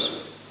 Holmes,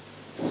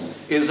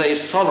 is a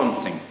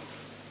solemn thing.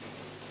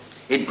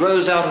 It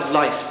grows out of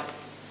life,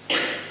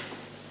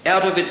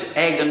 out of its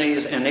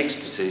agonies and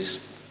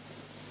ecstasies,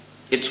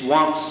 its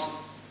wants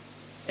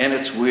and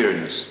its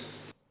weariness.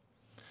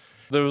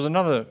 There was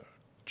another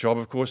job,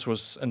 of course,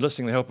 was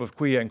enlisting the help of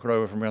kuia and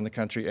kōrero from around the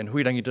country, and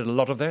Huirangi did a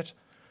lot of that.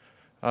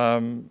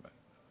 In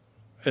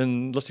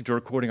listening to a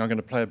recording, I'm going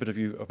to play a bit of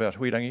you about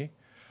Huirangi.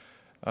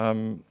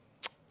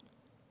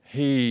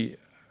 He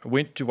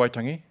went to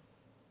Waitangi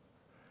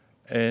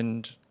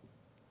and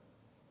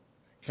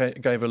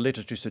gave a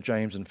letter to Sir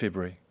James in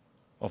February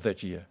of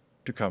that year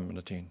to come and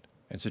attend,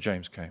 and Sir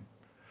James came.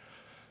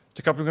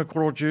 Te Kapunga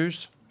Koro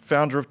Jews,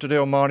 founder of Te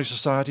Reo Māori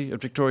Society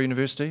at Victoria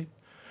University,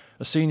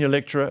 a senior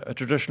lecturer, a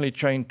traditionally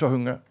trained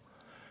tohunga,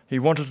 he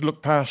wanted to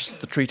look past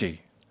the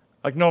treaty,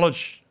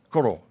 acknowledge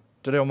Koro,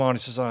 Te Reo Māori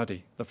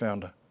Society, the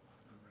founder.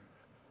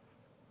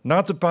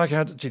 Nā te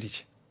Pākehā te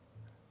tiriti.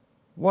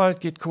 Why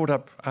get caught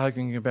up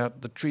arguing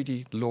about the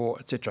treaty, law,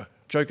 etc.?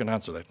 Joe can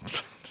answer that.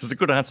 There's a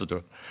good answer to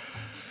it.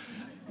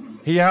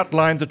 He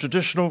outlined the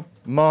traditional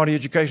Māori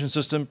education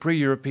system,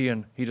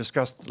 pre-European. He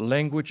discussed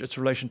language, its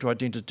relation to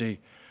identity,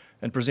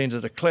 and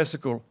presented a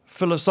classical,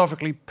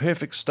 philosophically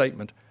perfect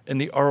statement in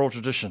the oral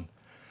tradition.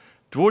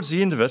 Towards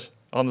the end of it,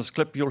 on this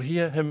clip, you'll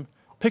hear him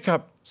pick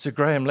up Sir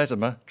Graham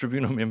Latimer,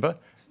 tribunal member.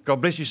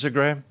 God bless you, Sir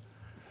Graham.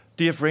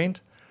 Dear friend.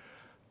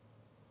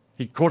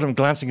 He caught him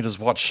glancing at his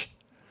watch.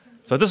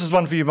 So this is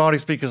one for you Māori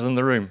speakers in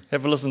the room.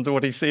 Have a listen to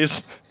what he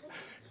says.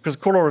 Because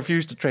Koro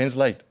refused to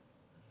translate.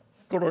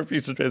 Koro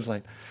refused to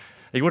translate.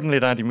 He wouldn't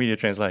let Auntie Media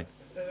translate.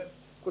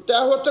 Ko te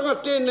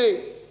ahotanga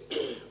tēnei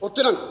o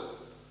te ranga.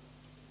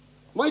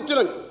 Mai te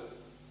ranga.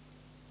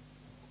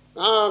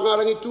 Ngā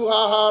rangi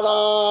tūhāhara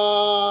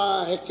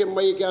heke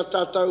mai ki a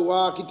tātou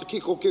wā ki te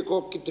kiko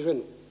ki te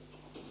whenu.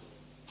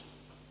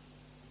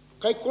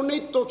 Kai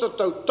konei tō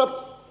tātou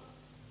tapu.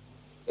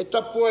 E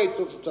tapu ai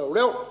tō tātou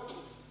reo,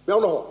 me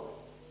ono hoa.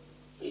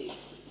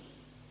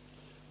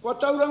 Kua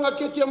tauranga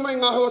ketia mai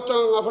ngā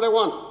huatanga ngā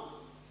wharewana.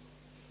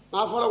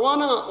 Ngā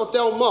wharewana o te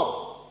ao mau.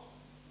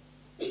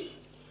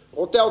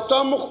 O te ao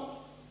tāmoko,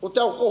 o te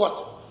ao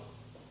kohata.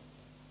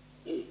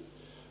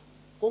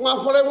 Ko ngā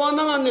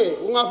wharewana ne,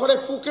 ko ngā whare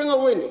pukenga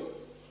wene,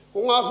 ko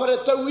ngā whare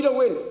tauira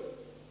wene,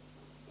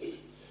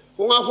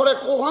 ko ngā whare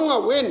kohanga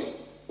wene,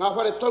 ngā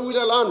whare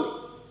tauira lāne,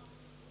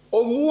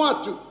 o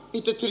muatu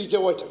i te tiri te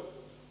Waitangi.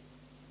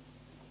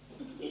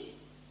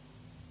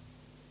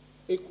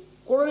 E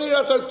korere i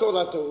rātou tō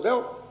rātou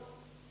reo.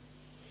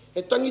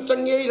 E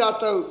tangitangi i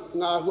rātou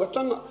ngā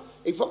huatanga.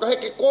 E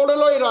whakaheke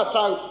kōrero i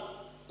rātou.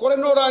 Kore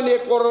no rāne e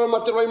kōrero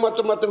mate roi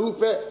mata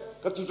hupe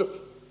ka tutuki.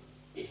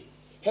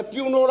 He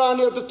piu no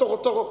rāne o te toko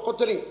ko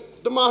te ringa.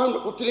 Te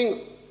māhuna ko te ringa.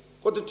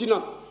 Ko te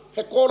tinana.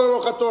 He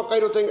kōrero katoa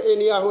kairotenga e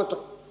ni a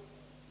huatanga.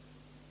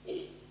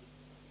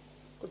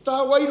 Ko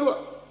taha wairua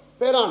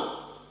pērāna.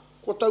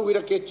 Ko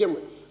tauira ke te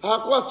mai. Ha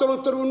koa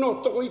toru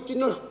no toko i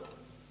tino.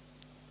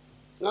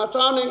 Ngā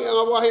tāne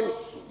ngā wahene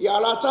i a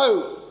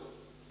rātou.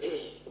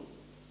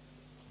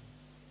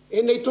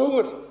 E nei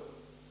tohungara.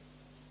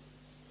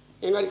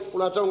 Engari,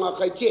 ko rātou ngā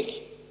kai tieki.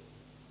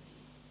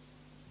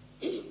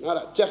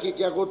 Ngāra, tiaki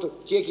kia koto,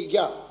 tieki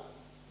kia.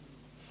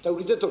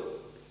 Tauri te toro.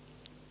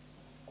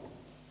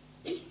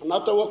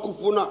 Nā tau a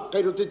kupuna,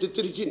 kairo te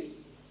tiritini.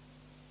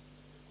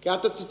 Kia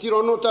ata te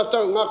tirono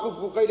tātou, ngā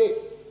kupu kaire,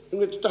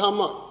 inge te taha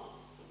maa.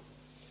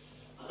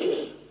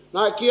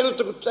 Nā e kiena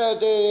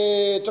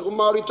tako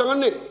Māori tanga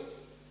ne.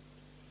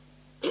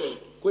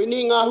 Koe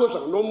ni ngā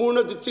huatanga, no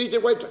muna te tiri te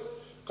waita.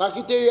 Ka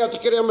ki te ia te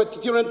kerēme te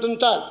tirohanga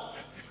tuntāna.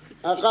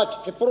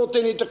 Ka te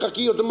proteini te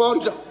kaki o te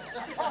Māori ta.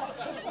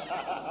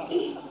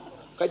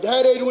 Ka te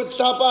haere i runga te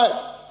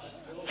tāpahe.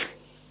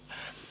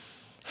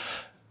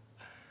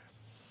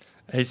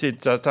 He said,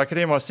 Tā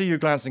kerēme, I see you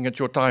glancing at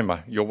your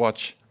timer, your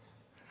watch.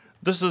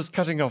 This is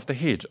cutting off the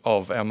head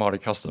of our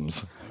Māori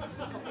customs.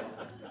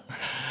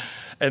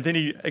 And then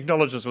he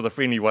acknowledges with a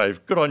friendly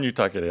wave, good on you,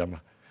 Tā kerēme.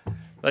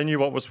 They knew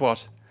what was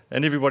what,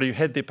 and everybody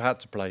had their part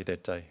to play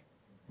that day.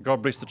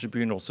 God bless the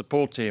tribunal, Sir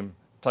Paul Tem,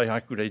 Tai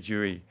Hakure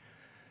jury,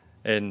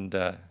 and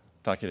Tā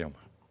kerēme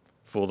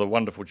for the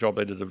wonderful job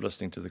they did of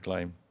listening to the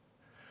claim.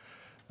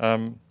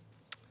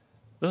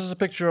 This is a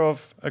picture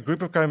of a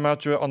group of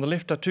kaumātua. On the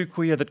left are two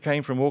kuia that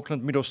came from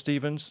Auckland, Middle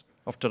Stevens,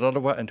 of Te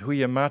Rarawa and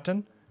Huia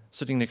Martin,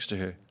 sitting next to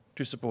her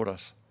to support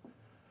us.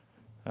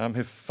 Her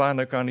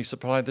whānau kāni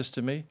supplied this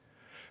to me.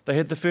 They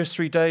had the first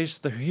 3 days.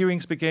 The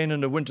hearings began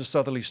in a winter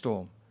southerly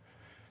storm.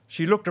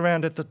 She looked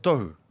around at the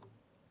tohu.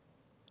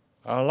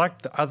 I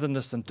liked the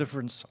otherness and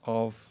difference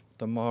of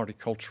the Māori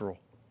cultural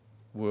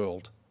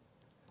world.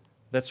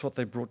 That's what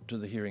they brought to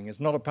the hearing. It's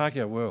not a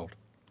Pākehā world.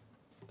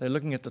 They're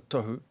looking at the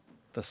tohu,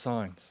 the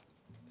signs.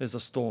 There's a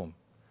storm.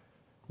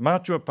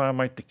 Mātua pā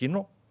mai te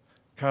kino,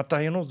 ka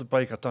tahino te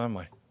pai ka tā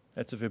mai.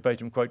 That's a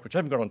verbatim quote, which I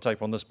haven't got on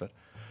tape on this bit.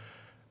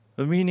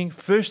 The meaning,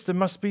 first there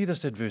must be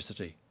this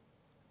adversity.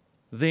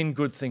 Then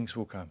good things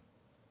will come.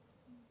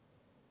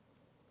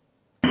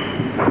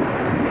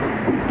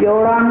 Kia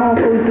ora anō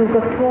koutou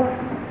katoa.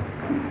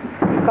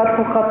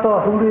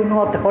 Katoa huru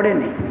noa te whare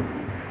nei.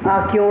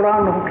 Kia ora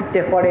anō hoki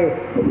te whare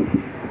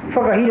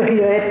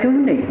whakahirahira e tū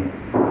nei.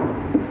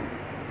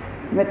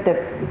 Me te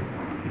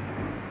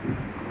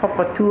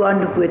whakatū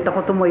anuku e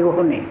takoto mai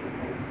oho nei.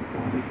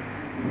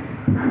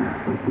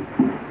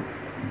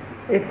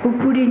 E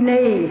pupuri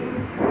nei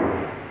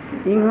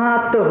I ngā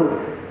tohu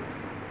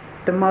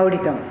te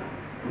Māoritanga.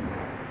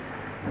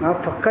 Ngā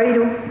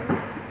whakairo,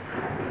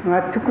 ngā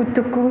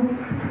tukutuku,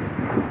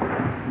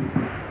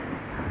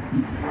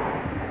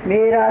 me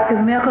rātu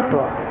mea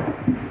katoa,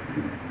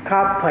 ka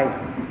pai,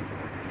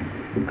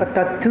 ka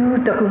tā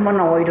tūtaku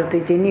mana wairo te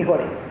tēnei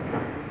hore.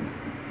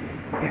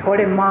 E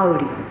hore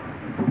Māori.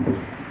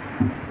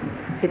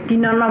 He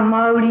tinana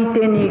Māori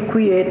tēnei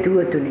kuia e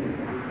tuatuni.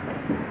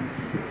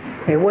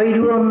 He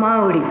wairua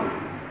Māori.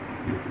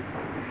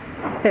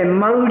 He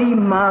Māori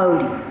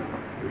Māori.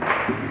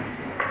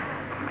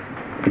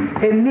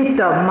 He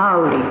mita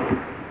Māori.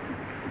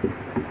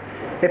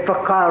 He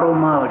whakaaro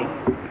Māori.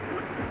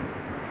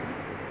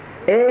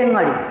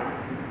 Engari,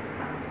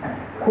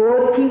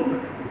 kōti,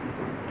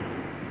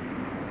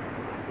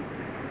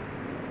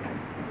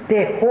 te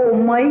hō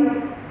mai,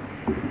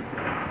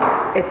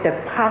 e te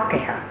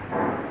Pākehā.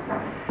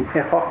 He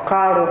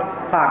whakaaro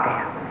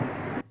Pākehā.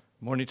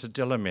 Monitor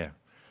Delamere,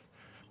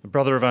 the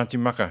brother of Auntie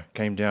Maka,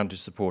 came down to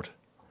support.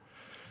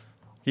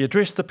 He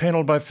addressed the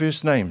panel by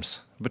first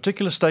names, a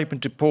particular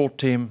statement to Paul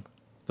Tem,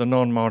 the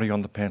non-Māori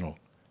on the panel.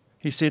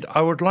 He said,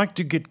 I would like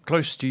to get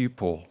close to you,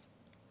 Paul.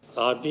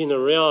 I've been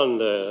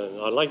around,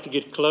 I'd like to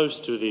get close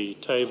to the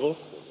table,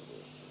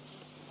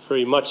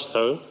 very much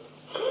so,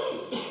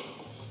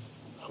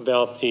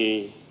 about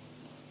the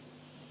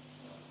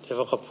te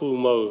whakapū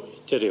mau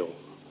te reo.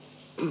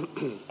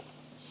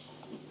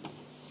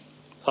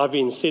 I've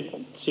been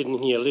sitting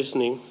here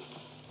listening.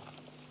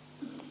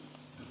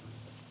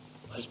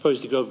 I'm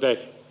supposed to go back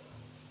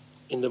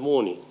in the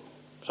morning,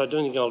 but I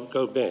don't think I'll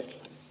go back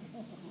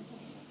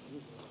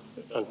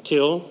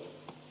until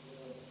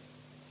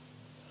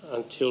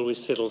we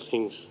settle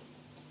things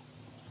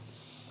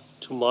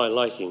to my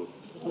liking.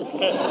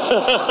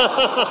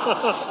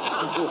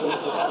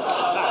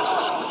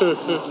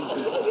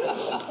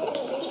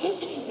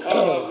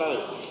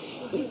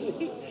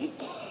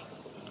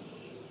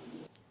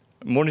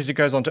 Monitor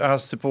goes on to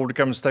ask Paul to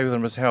come and stay with him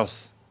in his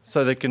house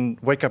so they can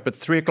wake up at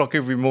 3 o'clock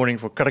every morning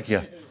for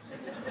karakia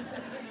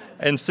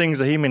and sings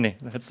a himene.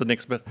 That's the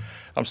next bit.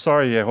 I'm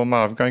sorry, Homa,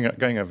 I'm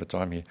going over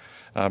time here.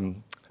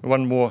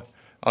 One more.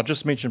 I'll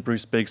just mention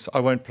Bruce Biggs. I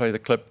won't play the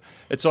clip.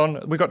 It's on.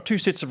 We've got 2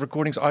 sets of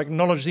recordings. I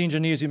acknowledge the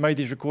engineers who made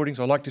these recordings.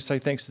 I'd like to say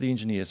thanks to the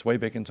engineers way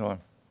back in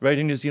time.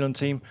 Radio New Zealand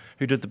team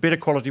who did the better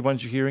quality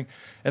ones you're hearing,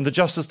 and the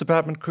Justice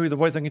Department crew, the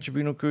Waitangi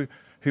Tribunal crew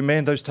who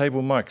manned those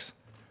table mics.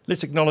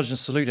 Let's acknowledge and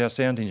salute our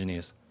sound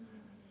engineers.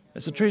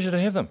 It's a treasure to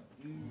have them.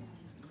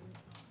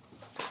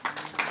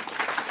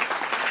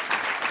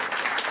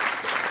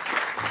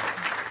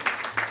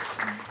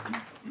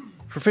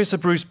 Professor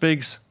Bruce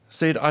Biggs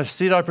said I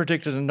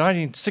predicted in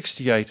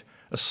 1968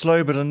 a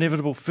slow but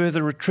inevitable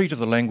further retreat of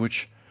the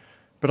language,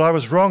 but I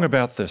was wrong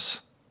about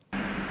this. So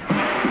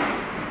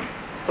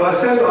I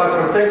said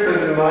I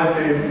predicted in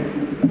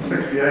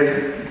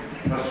 1968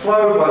 a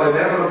slow but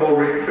inevitable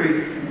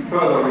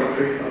further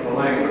retreat of the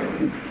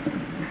language.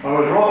 I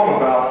was wrong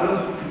about this.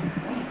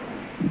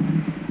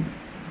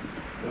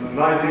 In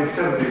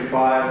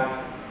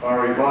 1975, I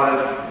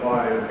revised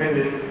my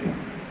opinion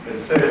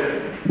and said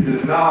it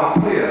is now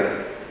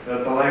clear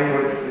that the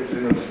language is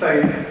in a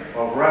state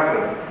of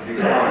rapid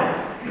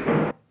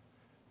decline.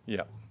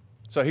 Yeah.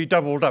 So he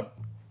doubled up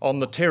on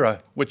the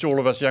terror, which all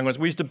of us young ones,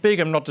 we used to beg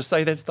him not to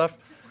say that stuff.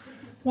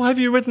 Why have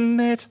you written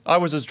that? I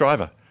was his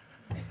driver.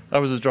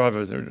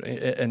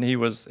 And he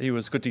was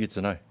good to get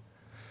to know.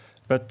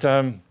 But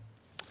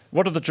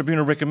what did the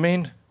Tribunal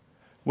recommend?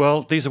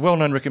 Well, these are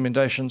well-known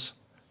recommendations.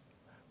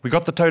 We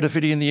got the tau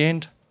whiri in the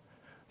end,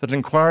 that an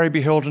inquiry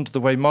be held into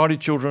the way Māori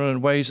children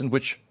and ways in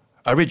which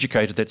are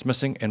educated, that's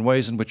missing, and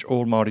ways in which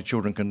all Māori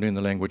children can learn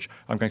the language.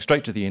 I'm going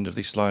straight to the end of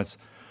these slides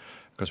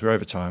because we're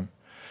over time.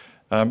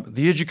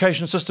 The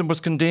education system was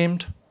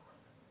condemned.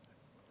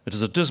 It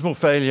is a dismal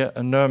failure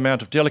and no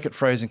amount of delicate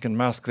phrasing can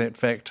mask that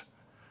fact.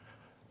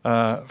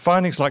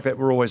 Findings like that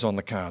were always on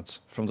the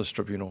cards from this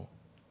tribunal.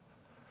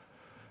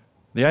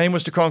 The aim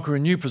was to conquer a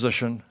new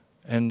position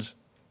and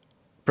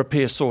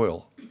prepare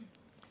soil.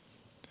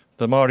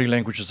 The Māori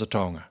language is the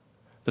Taonga.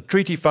 The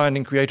treaty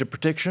finding created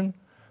protection.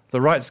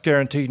 The rights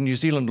guaranteed in New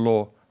Zealand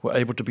law were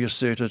able to be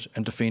asserted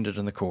and defended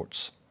in the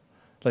courts.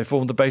 They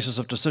formed the basis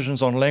of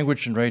decisions on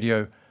language and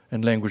radio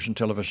and language and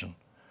television.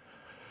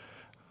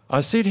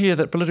 I said here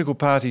that political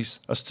parties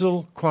are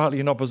still quietly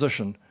in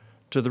opposition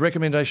to the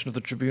recommendation of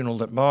the Tribunal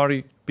that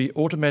Māori be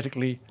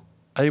automatically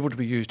able to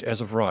be used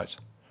as of right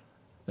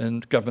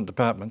in government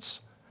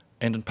departments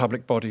and in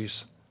public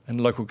bodies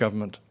and local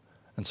government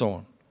and so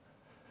on.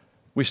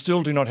 We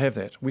still do not have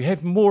that. We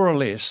have more or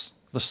less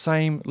the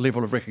same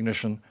level of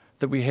recognition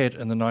that we had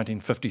in the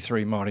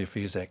 1953 Māori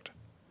Affairs Act.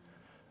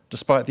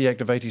 Despite the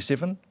Act of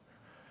 87,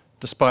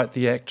 despite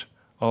the Act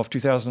of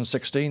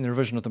 2016, the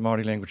revision of the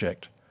Māori Language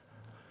Act,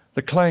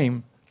 the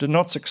claim did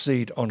not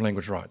succeed on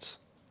language rights.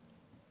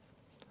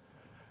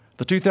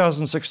 The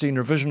 2016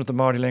 revision of the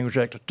Māori Language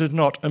Act did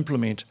not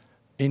implement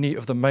any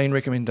of the main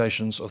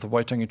recommendations of the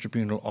Waitangi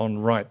Tribunal on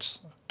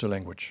rights to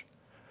language,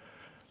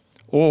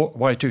 or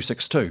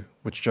Y262,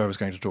 which Joe was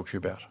going to talk to you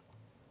about,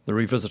 the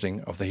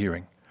revisiting of the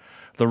hearing.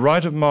 The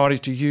right of Māori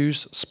to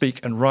use,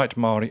 speak and write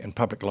Māori in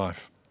public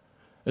life.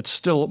 It's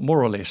still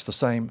more or less the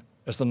same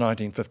as the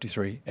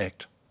 1953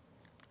 Act.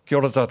 Kia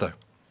ora tātou.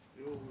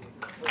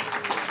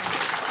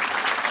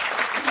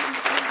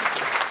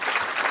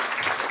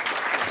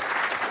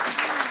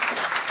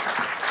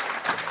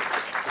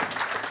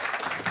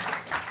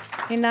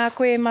 I nā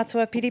koe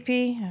matua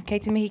Piripi, kei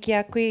te mihi ki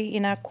a koe, i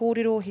nā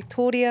kōrero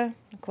hitoria,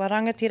 kua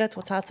rangatira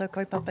tō tātou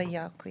kaupapa i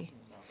a koe.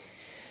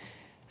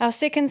 Our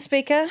second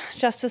speaker,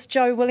 Justice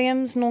Joe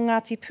Williams, no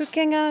Ngāti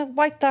Pukenga,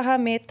 Waitaha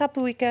me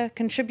Tapuika,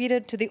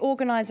 contributed to the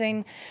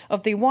organising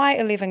of the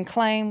Y11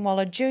 claim while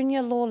a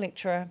junior law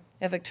lecturer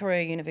at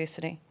Victoria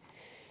University.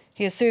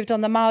 He has served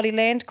on the Māori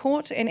Land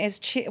Court and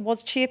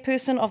was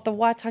chairperson of the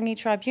Waitangi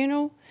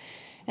Tribunal,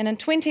 and in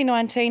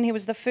 2019 he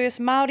was the first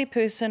Māori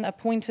person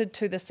appointed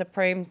to the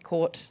Supreme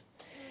Court.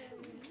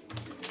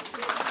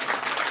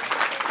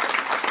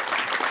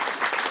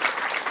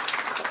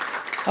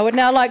 I would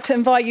now like to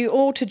invite you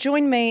all to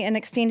join me in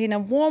extending a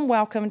warm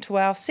welcome to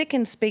our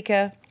second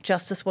speaker,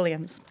 Justice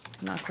Williams.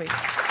 Nā koe.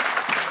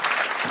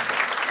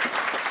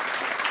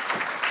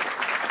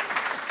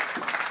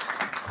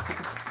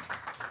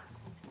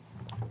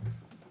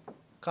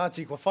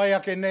 Kāti, kua whai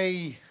ake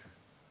nei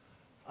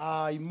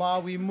i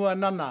Māui mua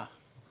nana.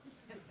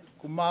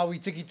 Ko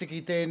Māui tiki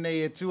tiki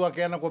tēnei e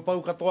tūake ana kua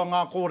pau katoa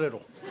ngā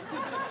kōrero.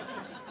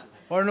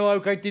 Whāno au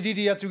kei te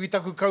riri atu ki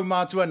taku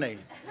kaumātua nei.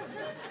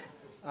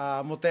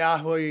 Mo te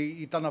āhoi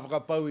i tana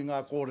whakapau i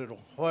ngā kōrero.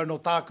 Hoi no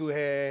tāku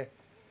he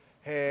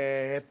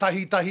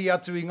tahi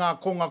atu i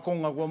ngā konga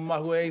kua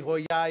mahu e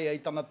hoi iaia i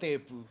tana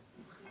tēpū.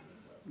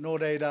 Nō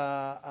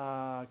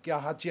reira kia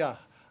hatia,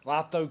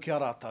 rātou kia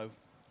rātou.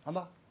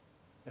 Ana,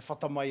 e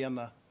whatamai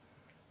ana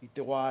i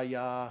te wā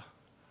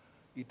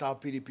i tā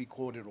Piripi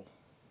kōrero.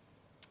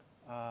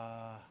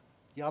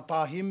 Ia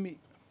tā himi,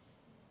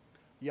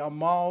 ia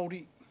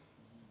Māori,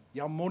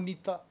 ia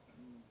monita,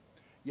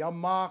 ia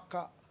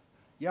māka,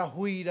 ia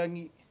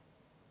huirangi,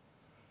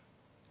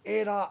 e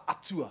rā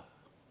atua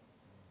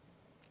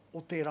o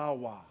te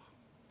rāwā,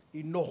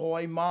 i noho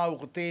ai māu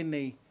ko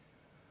tēnei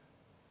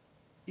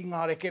i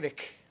ngā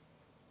rekereke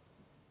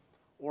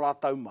o rā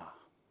taumā.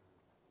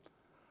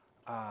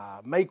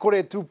 Mei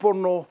kore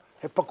tūpono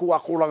he paku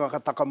akoranga ka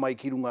taka mai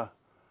ki runga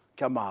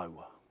kia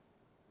māua.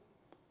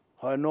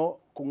 Hoi no,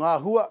 ko ngā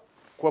hua,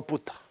 kua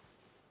puta.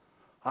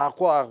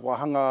 Kua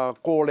hanga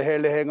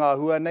kōlehe ngā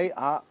hua nei,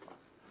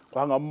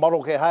 kua hanga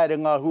maroke haere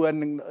ngā hua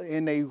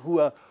nei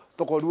hua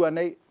toko rua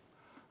nei,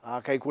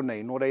 kei ko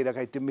nei. Nō reira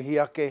kei te mihi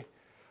ake,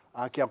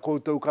 kia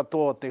koutou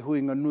katoa te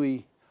huinga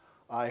nui,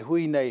 e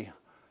hui nei.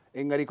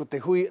 Engari ko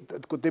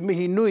te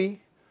mihi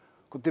nui,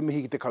 ko te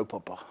mihi ki te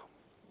kaupapa.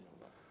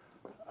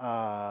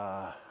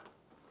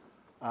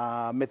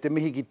 Me te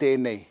mihi ki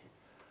tēnei,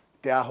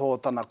 te aho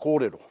tana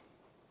kōrero.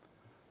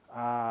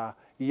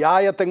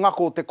 Iaia te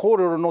ngako te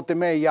kōrero no te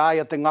mea,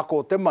 iaia te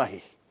ngako te mahi.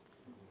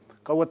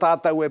 Kaua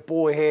tātou e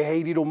pō he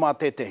heiriro mā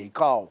tetehi,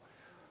 kao.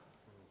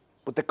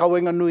 Ko te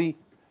kauenga nui,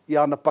 i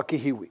ana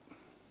pakihiwi.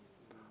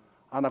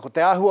 Ana ko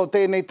te ahua o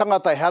tēnei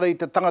tangata, e hara i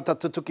te tangata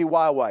tutuki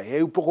wāwai, he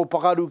upoko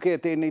pakaru ke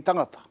tēnei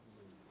tangata.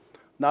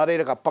 Nā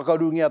reira ka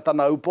pakaru ngia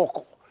tana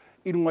upoko,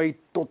 i runga i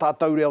tō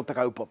tātou reo te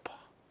kaupapa.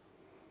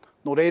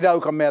 No reira au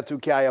ka mea tu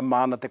ki aia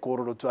mana te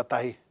kōrero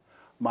tuatahi,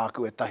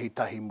 māku e tahi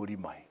tahi muri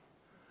mai.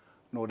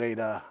 No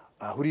reira,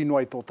 huri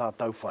noai tō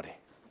tātou whare.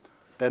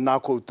 Tēnā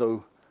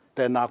koutou,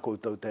 tēnā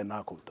koutou,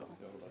 tēnā koutou.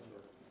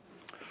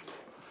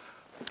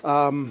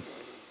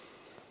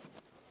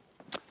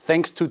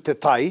 Thanks to Te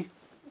Tai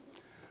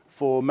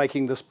for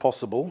making this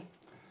possible.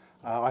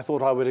 I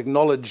thought I would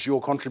acknowledge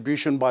your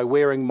contribution by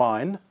wearing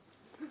mine.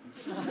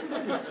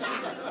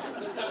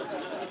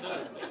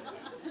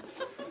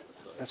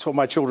 That's what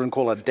my children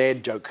call a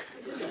dad joke.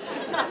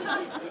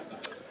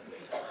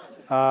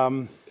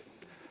 Piripi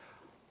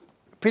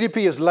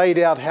has laid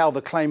out how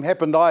the claim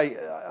happened.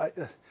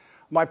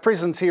 My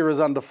presence here is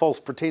under false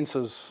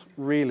pretenses,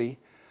 really.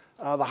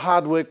 The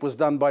hard work was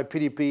done by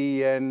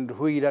Piripi and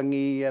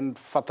Huirangi and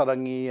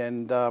Whatarangi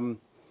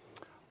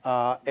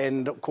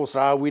and of course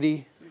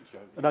Rāwiri,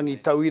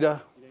 Rangi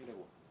Tauira.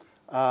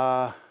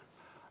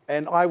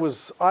 And I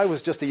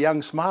was just a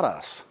young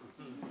smartass.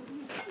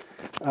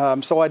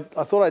 So I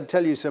thought I'd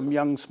tell you some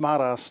young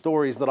smartass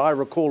stories that I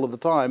recall at the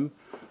time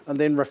and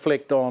then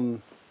reflect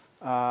on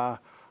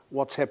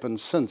what's happened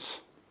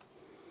since.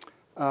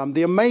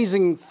 The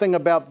amazing thing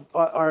about,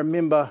 I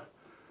remember,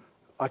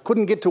 I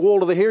couldn't get to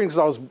all of the hearings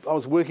because I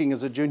was working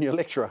as a junior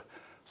lecturer,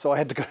 so I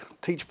had to go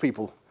teach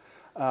people,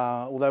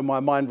 although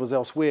my mind was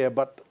elsewhere.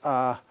 But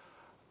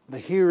the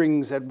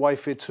hearings at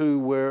Waifetu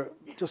were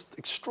just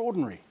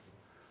extraordinary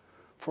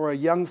for a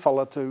young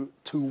fella to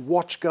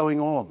watch going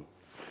on.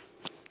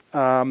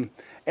 And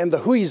the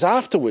huis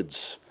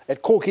afterwards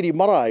at Kōkiri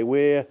Marae,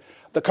 where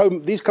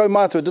these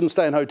kaumātua didn't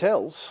stay in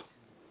hotels.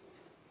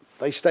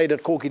 They stayed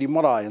at Kōkiri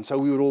Marae, and so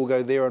we would all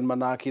go there and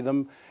manaki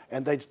them,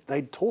 and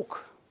they'd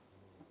talk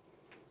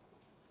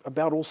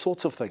about all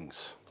sorts of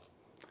things.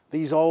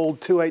 These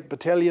old 2/8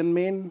 battalion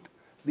men,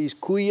 these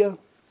kuia,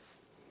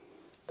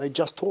 they'd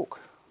just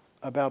talk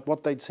about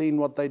what they'd seen,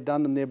 what they'd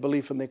done, and their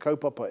belief in their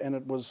kaupapa. And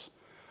it was,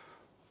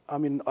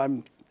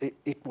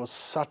 it was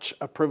such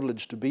a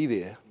privilege to be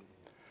there,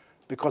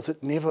 because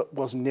it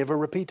was never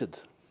repeated.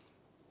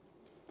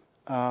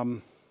 I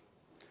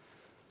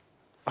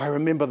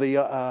remember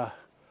the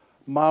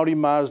Māori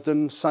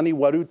Marsden, Sunny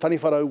Waru,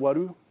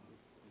 Taniwharau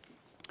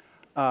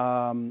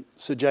Waru,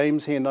 Sir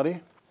James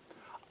Henare,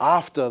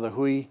 after the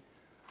hui,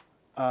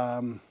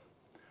 at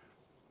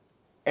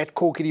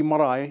Kōkiri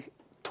Marae,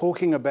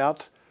 talking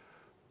about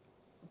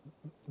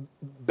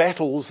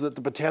battles that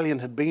the battalion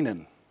had been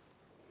in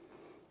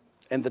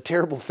and the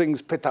terrible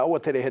things Peta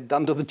Awatere had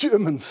done to the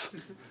Germans.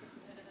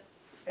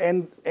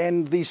 And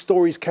these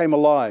stories came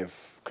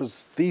alive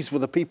because these were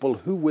the people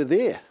who were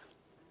there.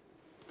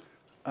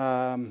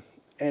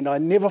 And I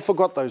never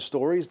forgot those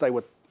stories. They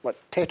were like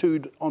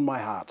tattooed on my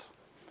heart.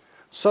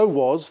 So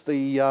was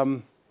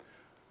the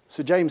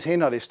Sir James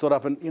Henare stood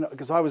up and,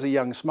 because I was a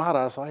young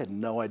smartass, I had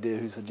no idea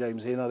who Sir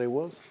James Henare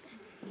was.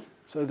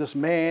 So this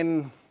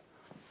man,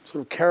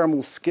 sort of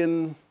caramel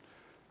skin,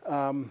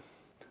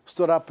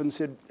 stood up and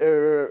said,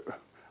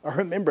 I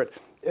remember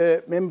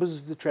it, members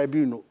of the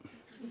tribunal,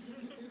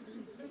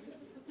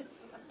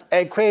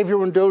 I crave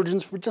your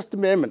indulgence for just a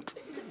moment.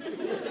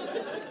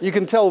 You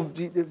can tell,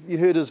 if you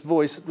heard his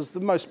voice, it was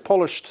the most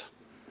polished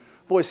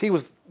voice. He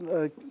was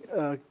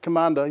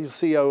commander, he was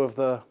CEO of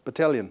the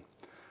battalion.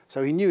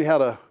 So he knew how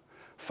to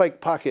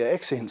fake Pākehā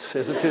accents,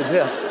 as it turns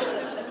out.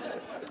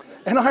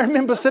 And I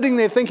remember sitting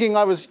there thinking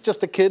I was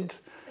just a kid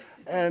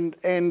and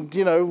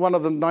one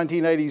of the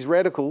 1980s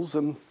radicals,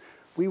 and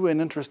we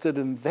weren't interested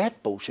in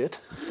that bullshit.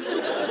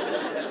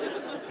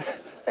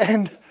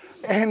 and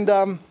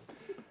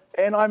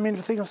I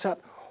remember thinking to myself,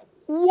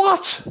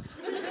 what?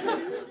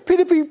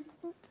 Piripi,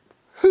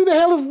 who the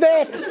hell is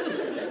that?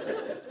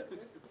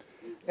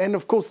 And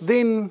of course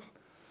then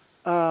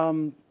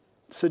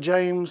Sir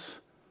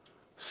James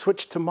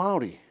switched to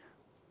Māori.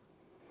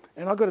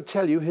 And I've got to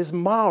tell you, his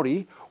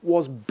Māori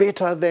was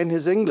better than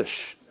his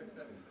English.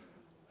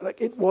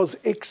 Like, it was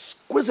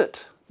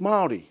exquisite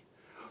Māori.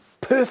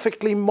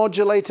 Perfectly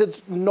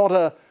modulated, not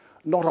a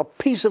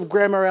piece of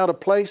grammar out of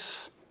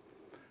place.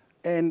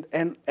 And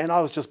I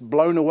was just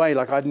blown away.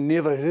 Like, I'd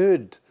never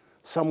heard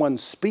someone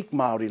speak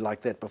Māori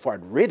like that before.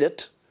 I'd read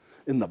it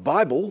in the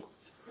Bible,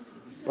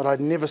 but I'd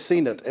never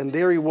seen it. And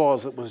there he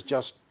was. It was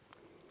just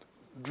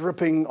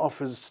dripping off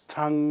his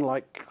tongue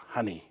like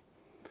honey.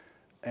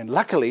 And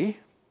luckily,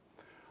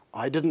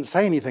 I didn't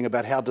say anything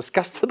about how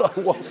disgusted I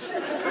was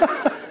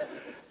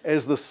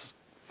as this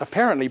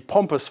apparently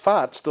pompous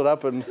fart stood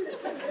up and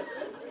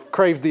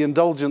craved the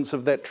indulgence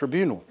of that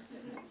tribunal.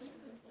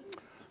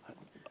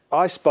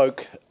 I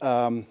spoke,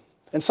 and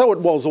so it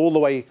was all the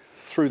way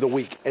through the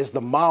week as the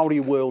Māori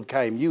world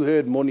came. You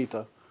heard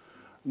Monita,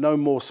 no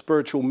more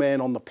spiritual man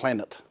on the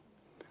planet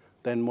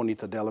than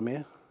Monita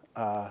Delamere.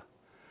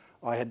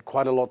 I had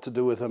quite a lot to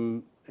do with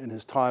him in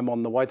his time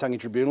on the Waitangi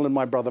Tribunal, and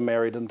my brother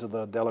married into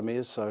the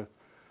Delameres, so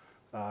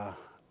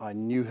I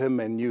knew him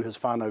and knew his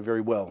whānau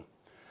very well.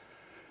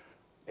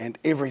 And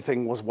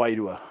everything was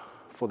wairua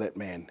for that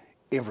man,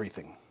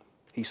 everything.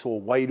 He saw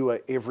wairua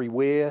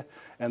everywhere,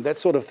 and that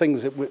sort of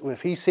things.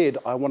 If he said,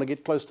 I want to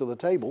get close to the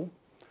table,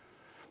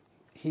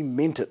 he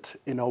meant it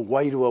in a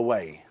wairua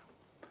way.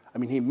 I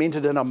mean, he meant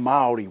it in a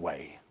Māori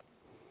way.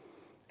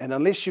 And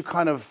unless you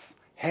kind of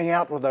hang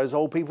out with those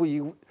old people,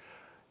 you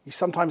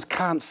sometimes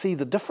can't see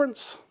the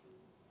difference.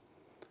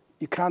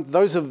 You can't,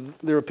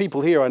 there are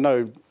people here I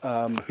know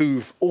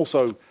who've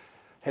also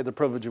had the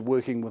privilege of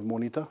working with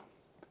Monita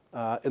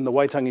in the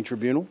Waitangi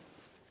Tribunal.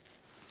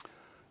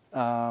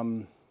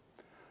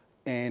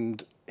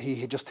 And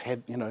he just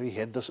had, you know, he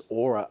had this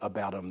aura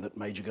about him that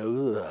made you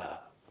go, ugh.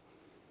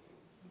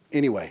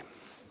 Anyway.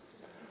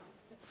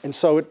 And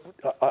so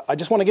I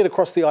just want to get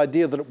across the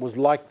idea that it was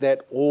like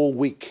that all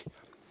week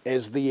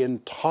as the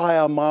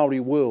entire Māori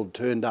world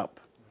turned up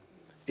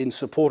in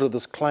support of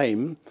this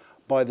claim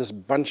by this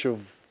bunch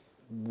of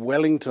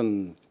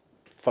Wellington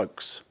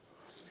folks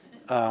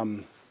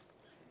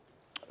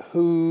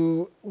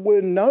who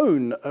were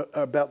known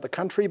about the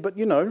country, but,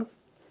 you know,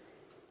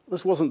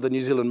 this wasn't the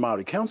New Zealand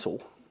Māori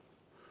Council.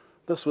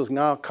 This was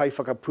ngā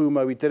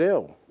kaiwhakapūmau i te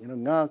reo. You know,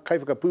 ngā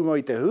kaiwhakapūmau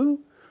i te hu.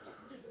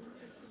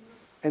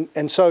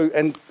 And so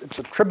it's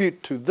a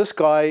tribute to this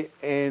guy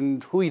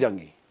and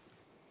Huirangi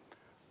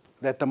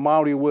that the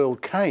Māori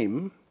world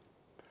came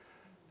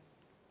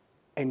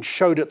and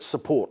showed its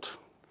support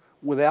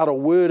without a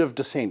word of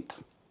dissent,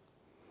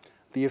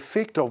 the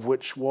effect of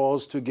which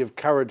was to give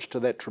courage to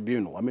that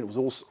tribunal. I mean, it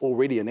was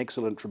already an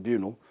excellent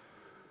tribunal.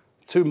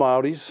 Two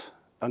Māoris,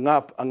 a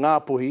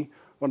Ngāpuhi,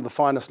 one of the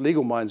finest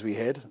legal minds we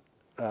had.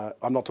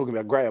 I'm not talking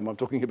about Graham, I'm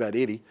talking about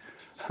Eddie.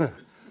 A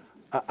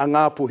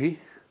Ngāpuhi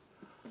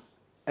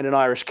and an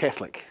Irish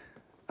Catholic.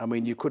 I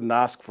mean, you couldn't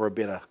ask for a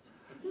better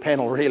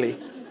panel, really.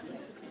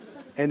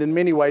 And in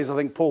many ways, I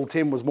think Paul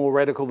Tem was more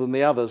radical than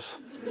the others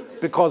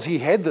because he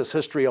had this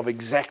history of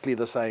exactly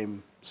the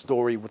same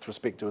story with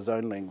respect to his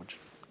own language.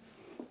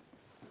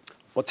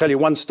 I'll tell you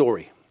one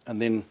story,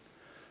 and then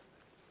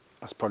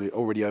that's probably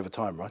already over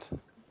time, right?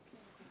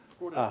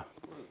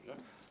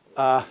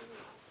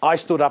 I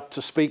stood up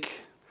to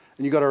speak,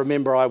 and you've got to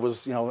remember I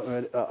was, you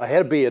know, I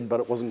had a beard, but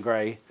it wasn't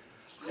grey,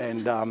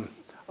 and I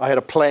had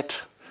a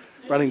plait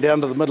running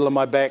down to the middle of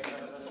my back.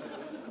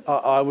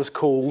 I was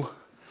cool.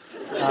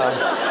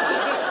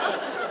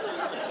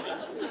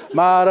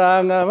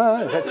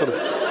 Maranga, that sort of.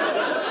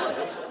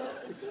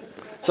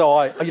 So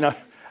I, you know,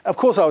 of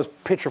course I was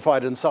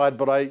petrified inside,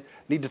 but I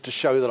needed to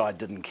show that I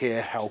didn't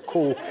care how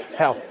cool,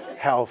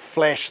 how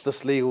flash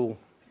this legal.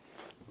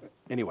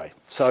 Anyway,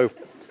 so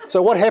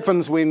what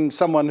happens when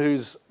someone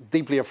who's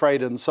deeply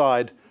afraid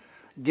inside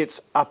gets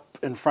up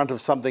in front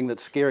of something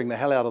that's scaring the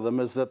hell out of them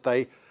is that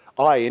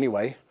I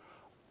anyway,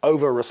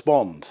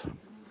 over-respond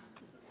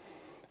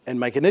and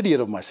make an idiot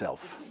of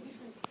myself.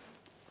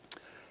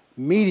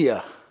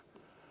 Media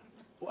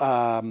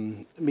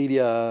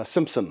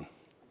Simpson.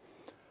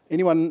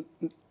 Anyone,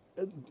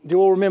 do you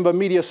all remember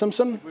Media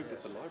Simpson? She worked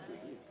at the library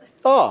here.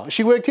 Oh,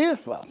 she worked here?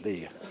 Well, there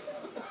you go.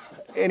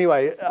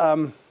 Anyway,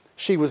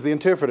 she was the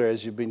interpreter,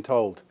 as you've been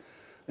told.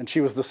 And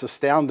she was this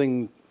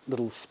astounding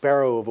little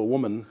sparrow of a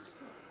woman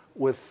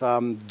with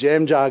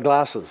jam jar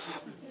glasses.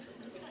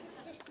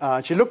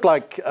 She looked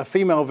like a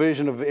female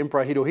version of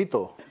Emperor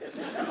Hirohito,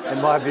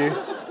 in my view.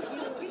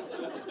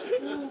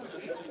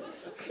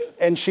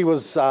 And she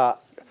was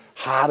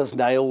hard as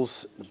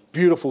nails, a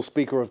beautiful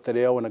speaker of te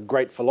reo and a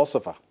great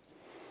philosopher.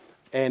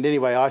 And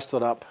anyway, I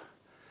stood up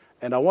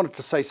and I wanted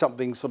to say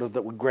something sort of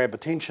that would grab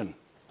attention.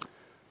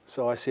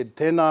 So I said,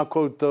 tēnā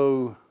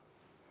koutou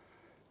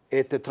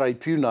e te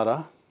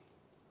traipunara,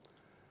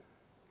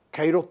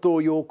 kei roto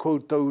i o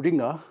koutou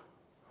ringa,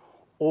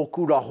 o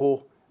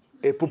kuraho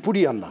e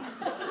pupuri ana.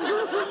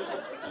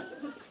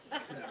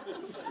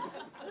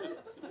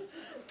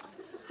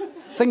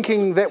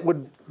 Thinking that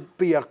would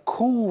be a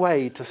cool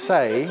way to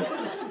say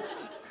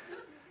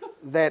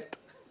that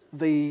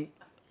the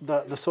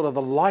sort of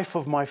the life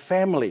of my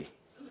family,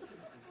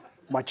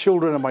 my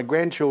children and my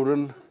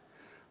grandchildren,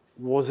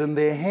 was in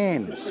their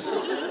hands.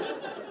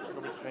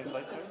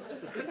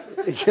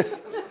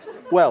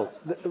 Well,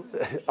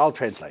 I'll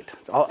translate.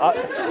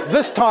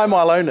 This time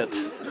I'll own it.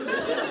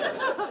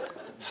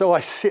 So I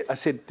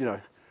said, you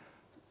know,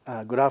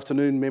 good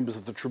afternoon, members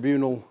of the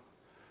tribunal.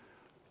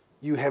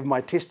 You have my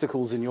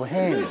testicles in your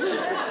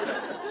hands.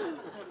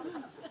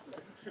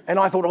 And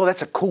I thought, oh,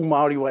 that's a cool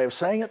Māori way of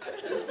saying it.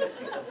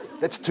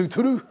 That's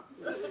tūturu.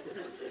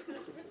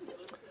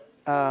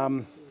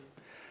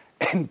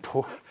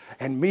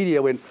 And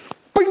media went,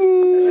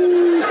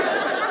 bing!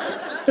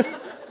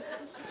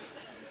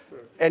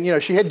 And, you know,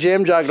 she had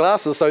jam jar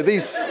glasses, so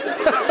these,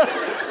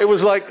 it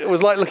was like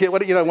looking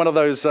at, you know, one of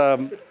those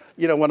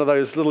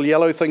little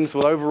yellow things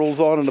with overalls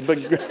on and a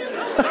big,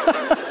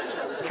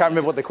 I can't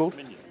remember what they're called.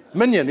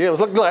 Minion, yeah, it was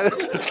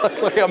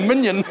like a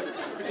minion.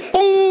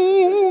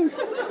 Boom!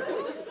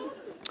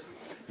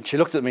 And she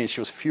looked at me and she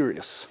was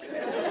furious.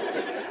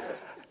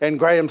 And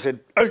Graham said,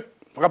 "Oh,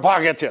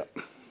 whakapākettia.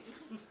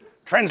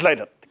 Translate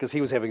it," because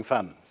he was having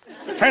fun.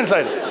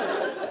 Translate it.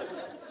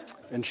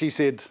 And she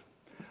said,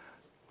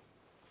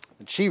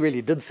 and she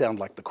really did sound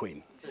like the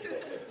Queen.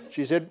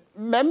 She said,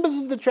 "Members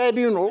of the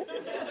tribunal,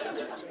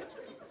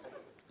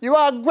 you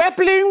are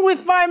grappling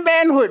with my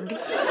manhood.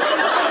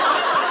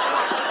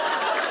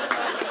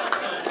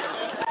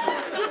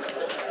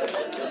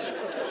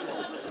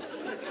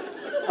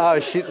 Oh,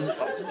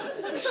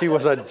 she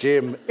was a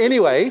gem.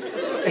 Anyway,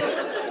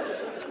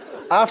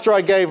 after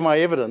I gave my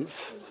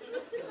evidence,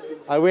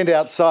 I went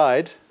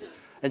outside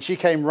and she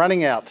came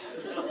running out.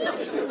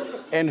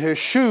 And her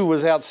shoe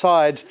was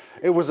outside.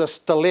 It was a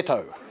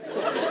stiletto.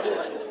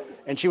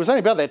 And she was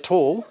only about that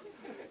tall.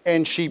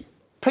 And she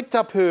picked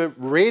up her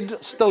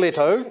red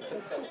stiletto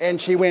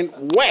and she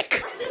went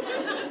whack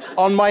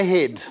on my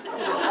head.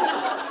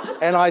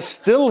 And I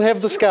still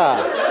have the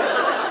scar.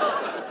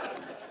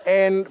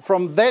 And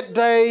from that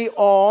day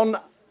on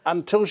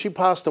until she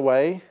passed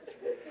away,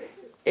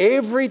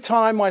 every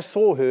time I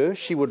saw her,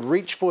 she would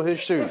reach for her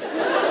shoe.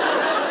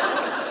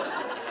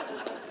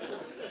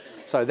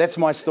 So that's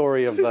my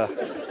story of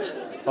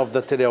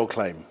the Te Reo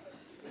claim.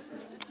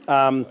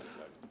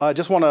 I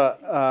just want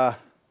to,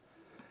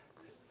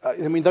 I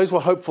mean, those were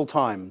hopeful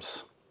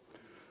times,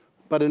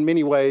 but in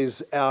many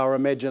ways our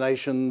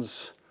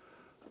imaginations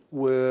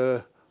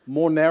were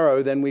more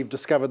narrow than we've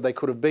discovered they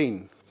could have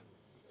been.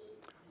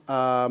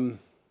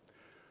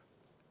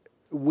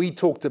 We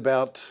talked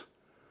about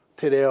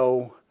Te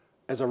Reo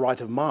as a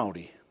right of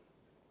Māori.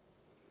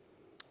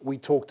 We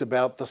talked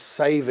about the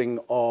saving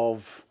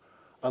of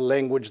a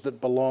language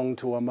that belonged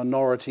to a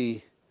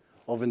minority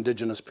of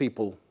Indigenous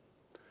people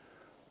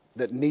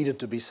that needed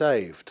to be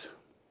saved.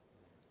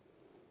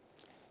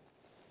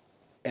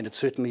 And it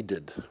certainly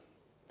did.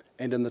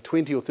 And in the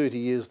 20 or 30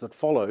 years that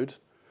followed,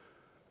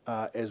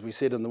 as we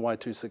said in the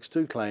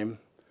Y262 claim,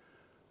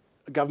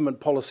 government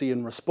policy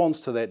in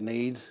response to that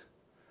need,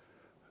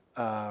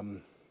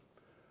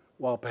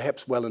 while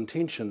perhaps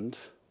well-intentioned,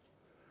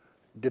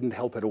 didn't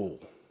help at all.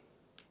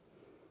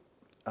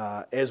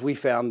 As we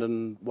found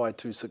in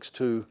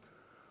Y262,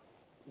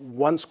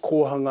 once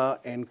kōhanga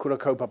and kura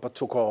kaupapa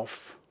took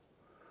off,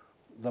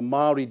 the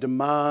Māori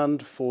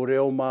demand for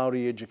Reo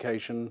Māori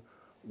education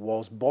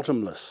was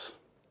bottomless.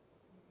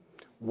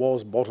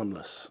 Was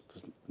bottomless.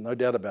 There's no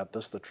doubt about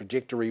this. The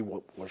trajectory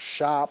was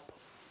sharp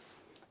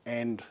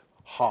and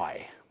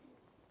high.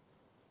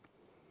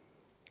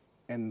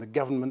 And the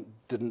government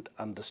didn't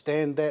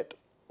understand that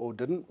or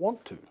didn't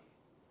want to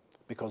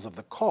because of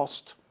the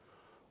cost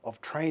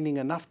of training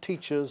enough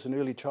teachers and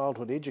early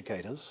childhood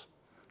educators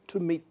to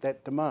meet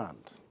that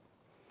demand.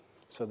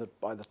 So that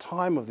by the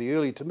time of the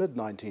early to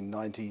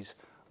mid-1990s,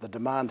 the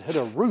demand hit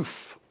a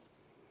roof,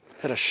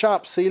 hit a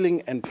sharp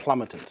ceiling and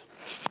plummeted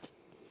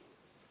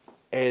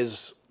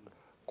as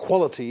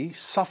quality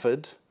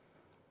suffered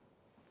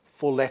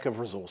for lack of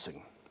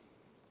resourcing.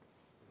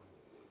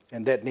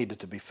 And that needed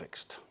to be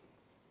fixed.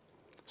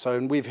 So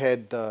and we've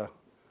had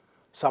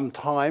some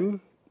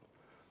time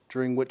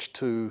during which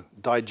to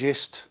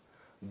digest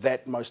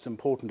that most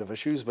important of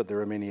issues, but there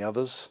are many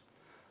others.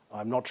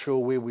 I'm not sure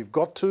where we've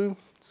got to.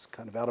 It's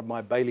kind of out of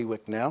my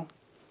bailiwick now.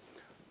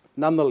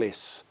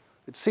 Nonetheless,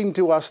 it seemed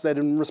to us that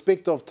in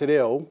respect of Te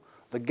Reo,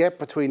 the gap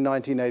between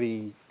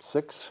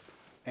 1986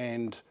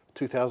 and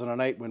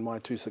 2008, when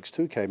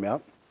Y262 came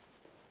out,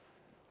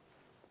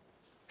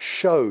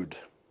 showed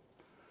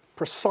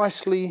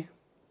precisely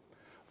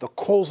the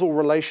causal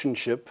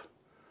relationship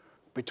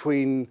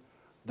between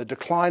the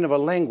decline of a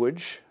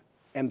language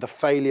and the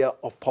failure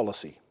of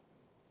policy,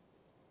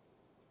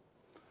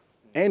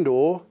 and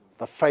or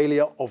the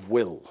failure of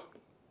will.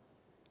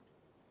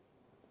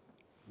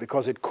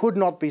 Because it could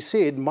not be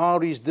said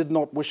Māoris did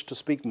not wish to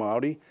speak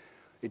Māori.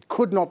 It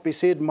could not be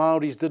said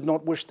Māoris did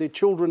not wish their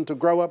children to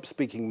grow up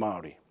speaking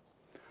Māori.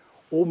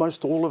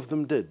 Almost all of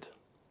them did.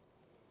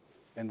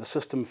 And the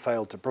system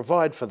failed to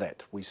provide for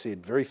that, we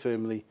said very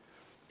firmly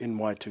in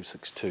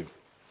Y262.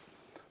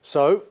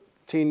 So,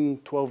 10,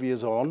 12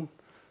 years on,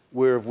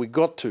 where have we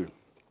got to?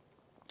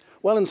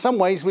 Well, in some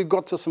ways, we've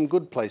got to some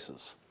good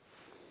places.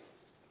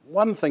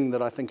 One thing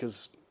that I think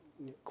is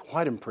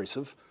quite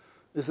impressive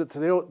is that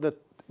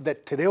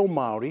Te Reo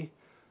Māori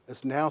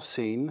is now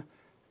seen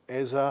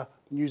as a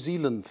New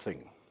Zealand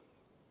thing.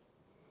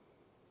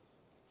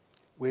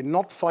 We're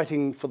not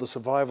fighting for the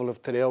survival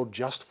of Te Reo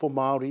just for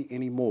Māori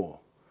anymore.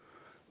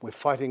 We're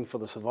fighting for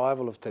the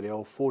survival of Te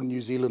Reo for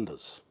New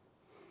Zealanders.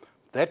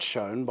 That's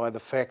shown by the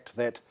fact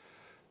that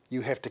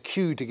you have to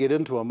queue to get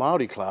into a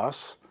Māori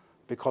class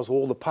because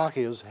all the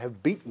Pākehās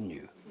have beaten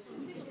you.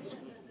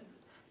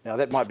 Now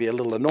that might be a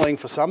little annoying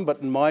for some, but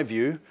in my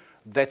view,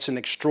 that's an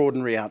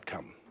extraordinary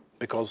outcome,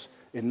 because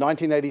in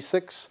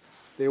 1986,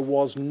 there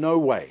was no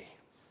way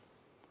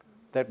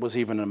that was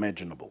even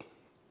imaginable.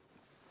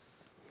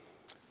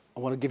 I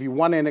want to give you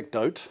one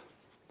anecdote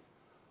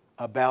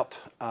about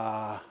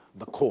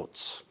the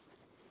courts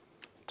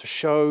to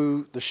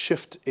show the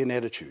shift in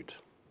attitude.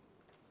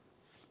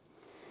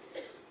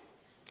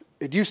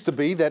 It used to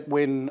be that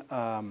when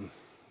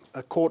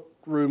a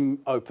courtroom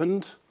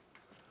opened,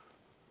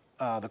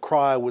 the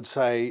crier would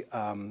say,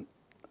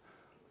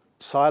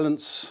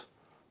 silence,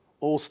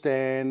 all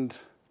stand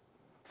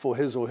for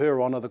his or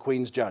her honour, the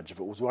Queen's judge. If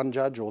it was one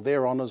judge, or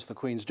their honours, the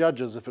Queen's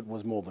judges, if it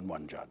was more than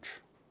one judge.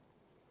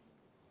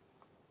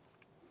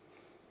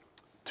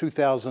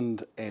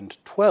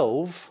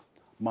 2012,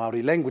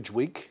 Māori Language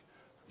Week,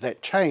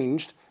 that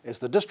changed as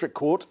the district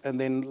court and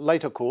then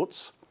later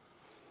courts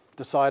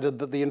decided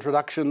that the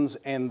introductions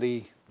and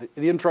the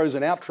The intros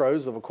and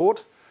outros of a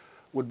court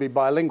would be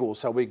bilingual.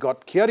 So we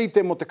got kia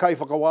rite mo te kai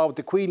whakawā o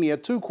te Queen ia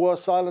tūkua,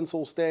 silence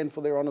all stand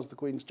for their honours the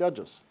Queen's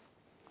judges.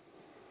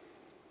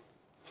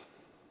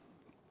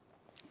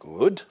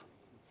 Good.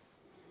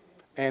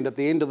 And at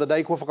the end of the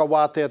day, kua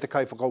whakawātea te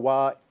kai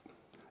whakawā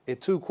e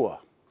tūkua.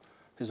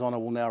 His Honour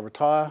will now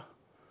retire.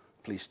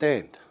 Please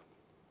stand.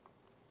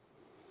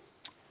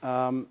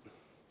 And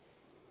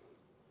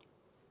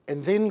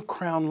then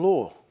Crown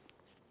Law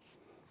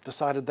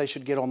decided they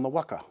should get on the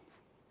waka.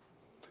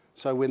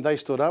 So when they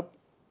stood up,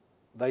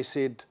 they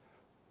said,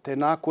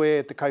 tēnā koe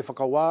e te kai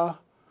whakawā,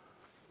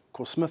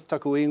 ko Smith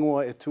taku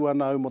ingoa e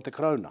tuanau mo te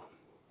korona.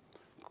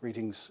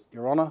 Greetings,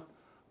 Your Honour.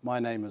 My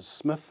name is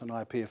Smith and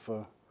I appear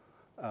for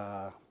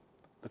the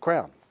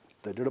Crown.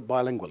 They did it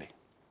bilingually,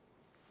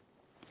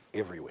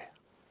 everywhere.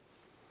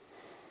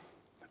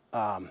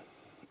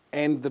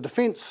 And the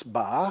defence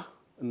bar,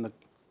 in the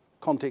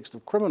context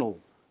of criminal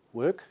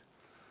work,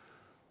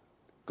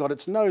 got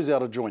its nose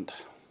out of joint.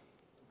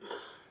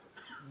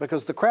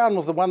 Because the Crown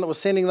was the one that was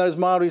sending those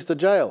Māoris to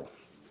jail.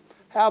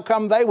 How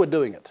come they were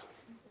doing it?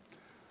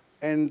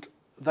 And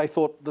they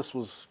thought this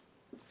was,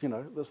 you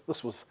know,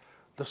 this was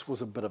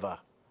a bit of a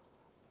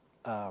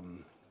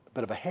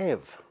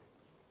have.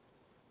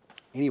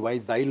 Anyway,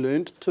 they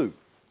learnt too.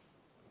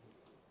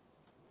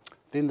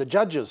 Then the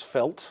judges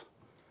felt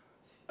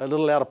a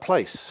little out of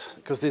place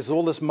because there's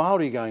all this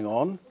Māori going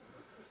on,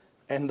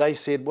 and they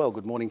said, well,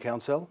 good morning,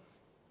 counsel.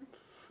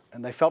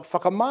 And they felt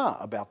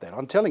whakamā about that.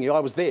 I'm telling you, I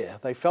was there.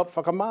 They felt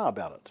whakamā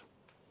about it.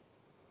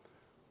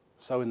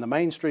 So in the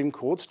mainstream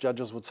courts,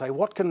 judges would say,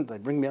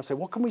 they'd bring me up and say,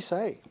 what can we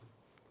say?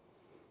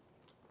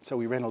 So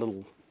we ran a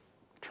little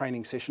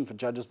training session for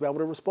judges to be able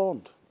to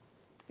respond.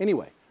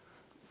 Anyway,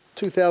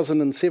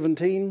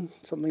 2017,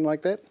 something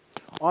like that,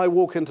 I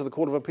walk into the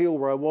Court of Appeal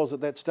where I was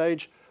at that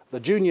stage, the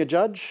junior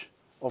judge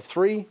of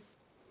 3,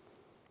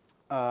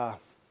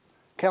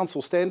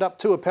 counsel stand up,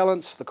 2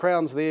 appellants, the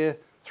Crown's there,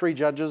 3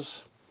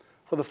 judges.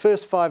 For the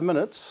first 5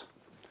 minutes,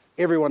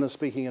 everyone is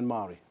speaking in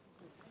Māori.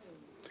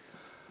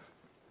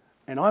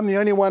 And I'm the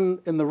only one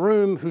in the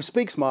room who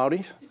speaks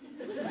Māori.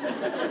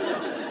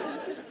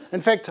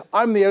 In fact,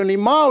 I'm the only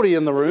Māori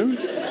in the room,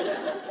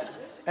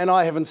 and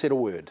I haven't said a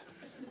word.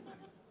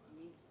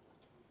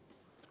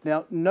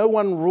 Now, no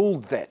one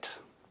ruled that.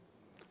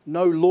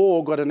 No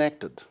law got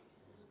enacted.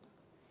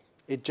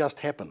 It just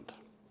happened.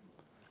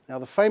 Now,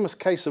 the famous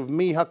case of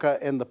Mihaka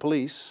and the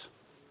police,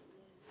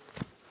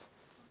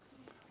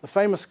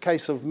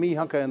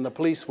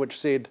 which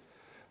said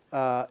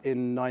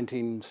in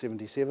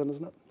 1977,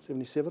 isn't it?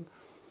 77,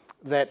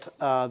 that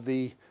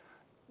the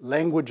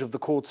language of the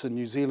courts in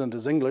New Zealand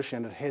is English,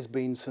 and it has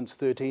been since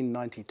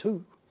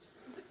 1392,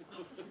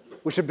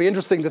 which would be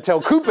interesting to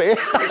tell Kupe.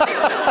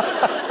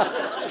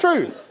 It's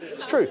true,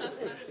 it's true.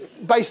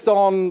 Based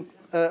on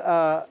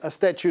a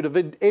statute of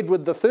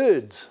Edward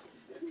III's.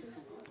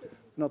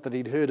 Not that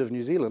he'd heard of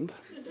New Zealand.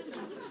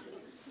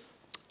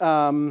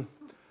 That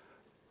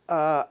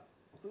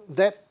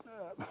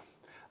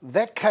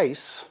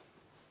case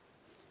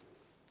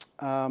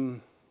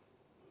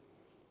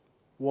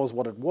was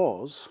what it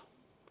was.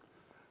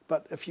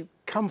 But if you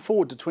come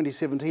forward to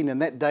 2017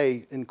 and that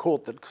day in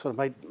court that sort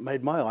of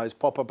made my eyes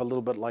pop up a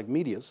little bit like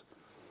media's,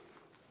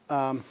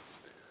 I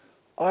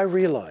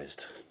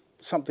realised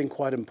something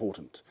quite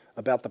important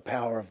about the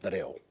power of the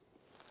reo.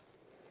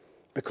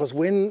 Because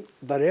when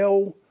the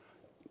reo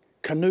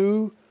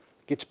canoe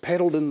gets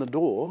paddled in the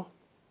door,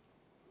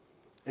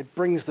 it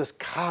brings this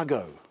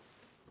cargo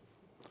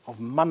of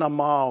mana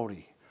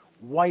Māori,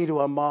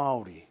 wairua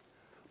Māori,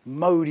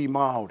 mauri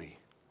Māori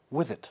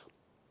with it.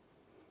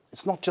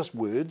 It's not just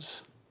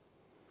words.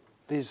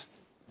 There's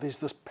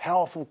this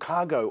powerful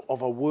cargo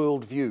of a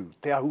world view,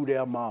 te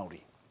ahureo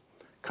Māori,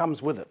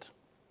 comes with it.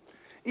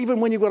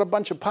 Even when you've got a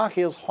bunch of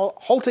Pākehās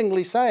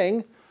haltingly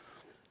saying,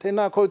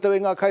 tēnā koutou e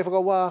ngā kai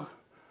whakawā,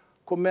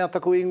 ko mea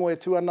taku ingoa e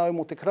tuanau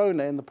mo te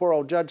korona, and the poor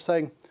old judge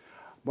saying,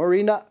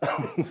 Marina,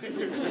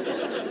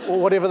 or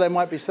whatever they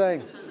might be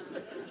saying.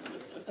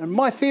 And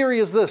my theory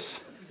is this.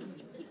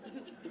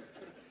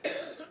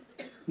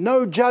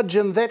 No judge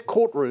in that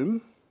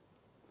courtroom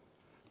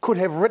could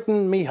have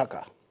written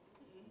mihaka.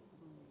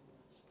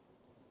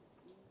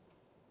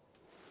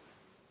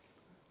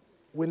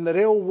 When the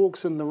reo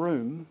walks in the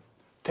room,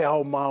 te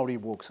ao Māori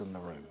walks in the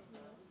room.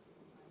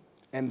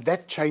 And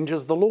that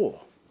changes the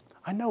law.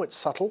 I know it's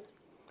subtle.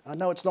 I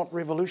know it's not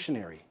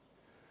revolutionary.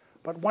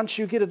 But once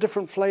you get a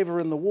different flavour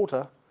in the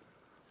water,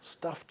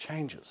 stuff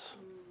changes.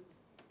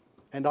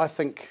 And I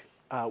think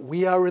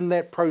we are in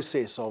that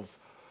process of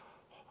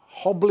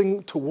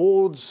hobbling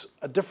towards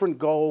a different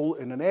goal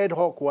in an ad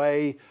hoc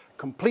way,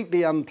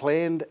 completely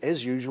unplanned,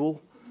 as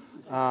usual.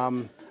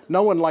 No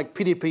one like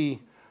Piripi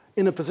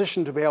in a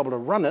position to be able to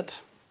run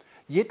it,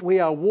 yet we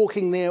are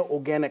walking there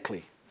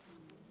organically.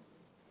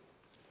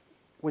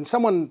 When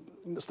someone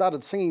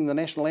started singing the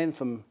national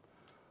anthem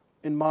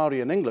in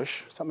Māori and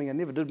English, something I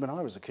never did when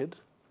I was a kid,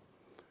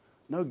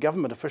 no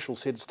government official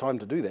said it's time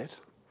to do that.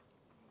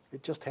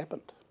 It just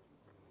happened.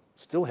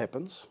 Still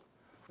happens.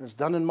 And it's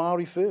done in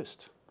Māori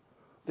first.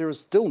 There is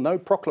still no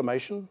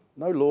proclamation,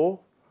 no law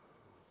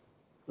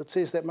that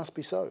says that must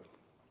be so.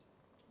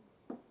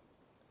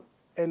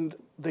 And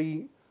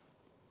the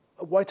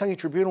Waitangi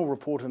Tribunal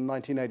report in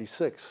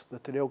 1986, the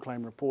Te Reo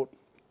Claim report,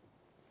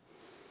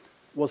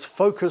 was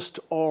focused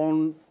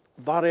on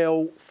the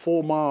reo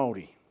for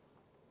Māori,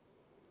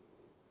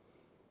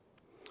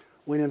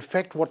 when in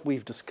fact what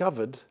we've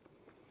discovered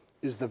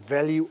is the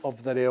value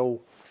of the reo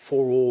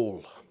for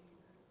all.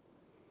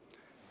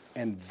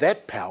 And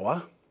that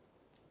power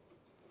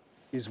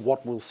is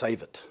what will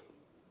save it.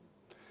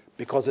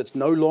 Because it's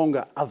no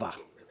longer other,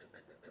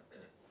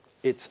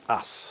 it's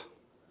us.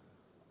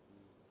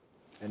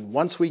 And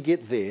once we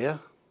get there,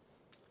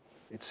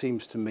 it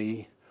seems to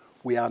me,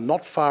 we are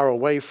not far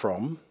away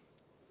from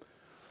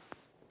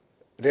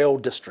reo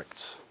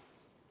districts.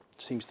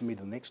 It seems to me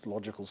the next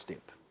logical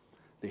step.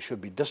 There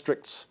should be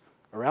districts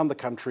around the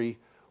country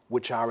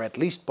which are at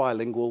least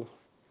bilingual,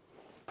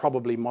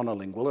 probably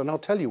monolingual. And I'll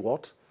tell you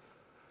what,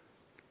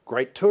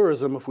 great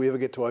tourism if we ever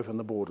get to open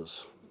the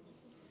borders.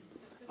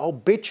 I'll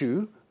bet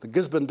you the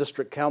Gisborne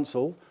District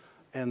Council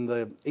and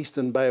the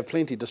Eastern Bay of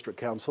Plenty District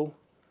Council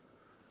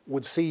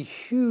would see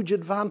huge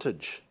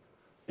advantage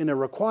in a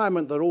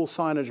requirement that all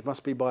signage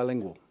must be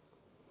bilingual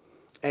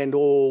and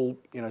all,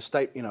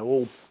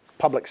 all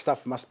public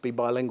stuff must be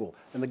bilingual.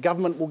 And the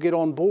government will get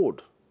on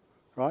board,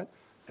 right?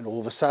 And all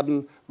of a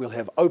sudden, we'll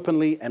have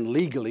openly and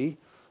legally,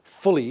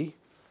 fully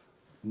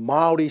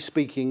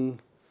Māori-speaking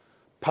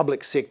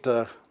public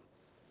sector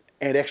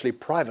and actually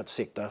private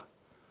sector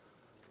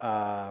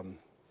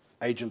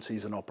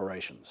agencies and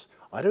operations.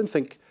 I don't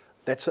think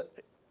that's,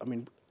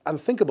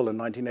 unthinkable in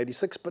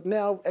 1986, but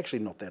now actually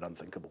not that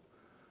unthinkable.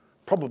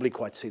 Probably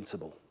quite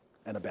sensible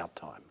and about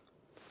time.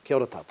 Kia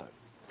ora tātou.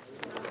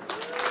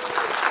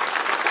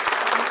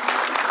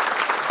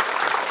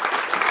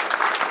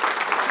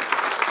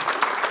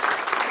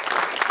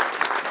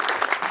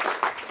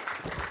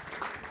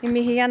 I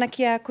mihi ana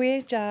ki a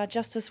koe,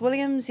 Justice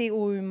Williams, I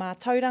o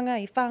mātauranga,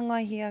 I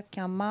whānangahia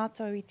kia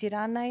mātou I te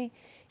rānei.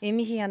 I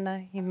mihi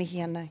ana, I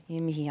mihi ana, I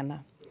mihi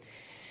ana.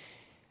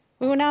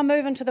 We will now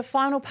move into the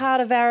final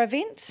part of our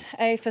event,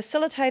 a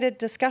facilitated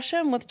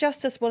discussion with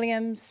Justice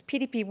Williams,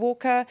 Piripi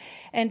Walker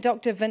and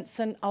Dr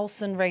Vincent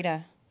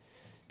Olsen-Reeder.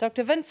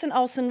 Dr Vincent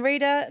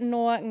Olsen-Reeder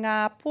no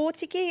ngā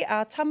pōtiki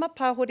a tama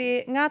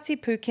pāhore Ngāti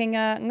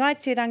Pūkenga, Ngai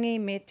Te Rangi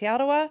me Te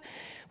Arawa,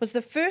 was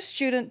the first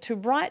student to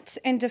write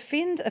and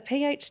defend a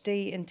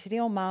PhD in Te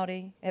Reo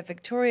Māori at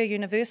Victoria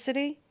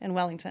University in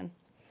Wellington.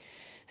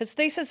 His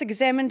thesis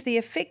examined the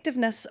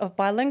effectiveness of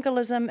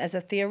bilingualism as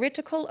a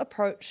theoretical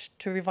approach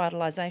to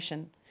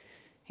revitalisation.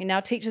 He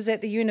now teaches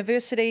at the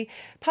university,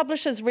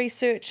 publishes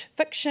research,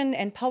 fiction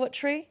and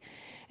poetry,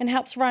 and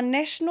helps run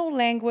national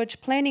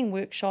language planning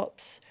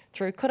workshops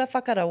through kura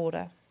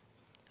whakaaro.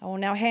 I will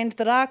now hand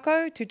the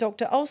rākau to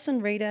Dr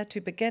Olsen-Reeder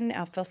to begin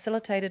our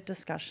facilitated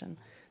discussion.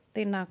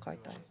 Tēnā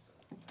koutou.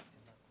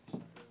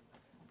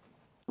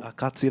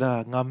 Ka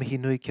tira ngā mihi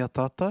nui ki a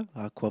tātou,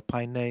 kua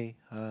pai nei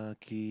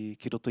ki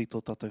roto I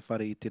tō tātou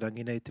whare I te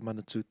rangi nei, te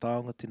Manatū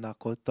Taonga, tēnā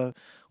koutou.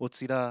 O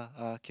tira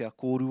ki a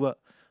kōrua,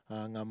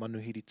 ngā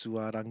manuhiri tū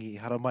a rangi I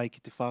hara mai ki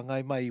te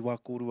whāngai mai I wā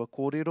kōrua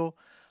kōrero,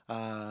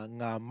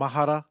 ngā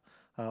mahara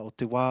o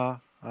te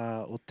wā,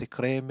 o te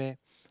kerēme,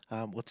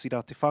 o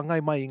tira te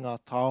whāngai mai I ngā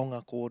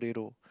taonga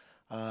kōrero,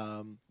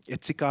 e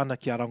tika ana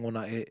ki a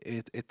rangona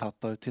e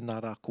tātou, tēnā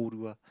rā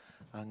kōrua,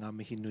 ngā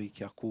mihi nui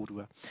ki a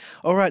kōrua.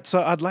 All right,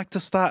 so I'd like to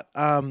start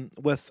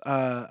with,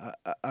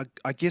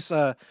 I guess,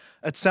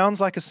 it sounds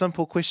like a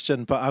simple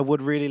question, but I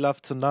would really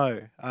love to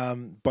know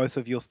both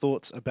of your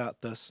thoughts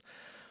about this.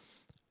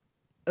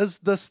 Is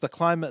this the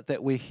climate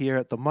that we're here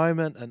at the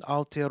moment in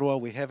Aotearoa?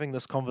 We're having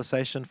this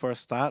conversation for a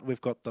start. We've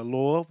got the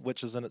law,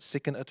 which is in its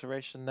second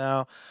iteration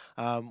now.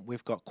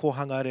 We've got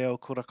kohanga reo,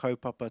 kura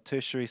kaupapa,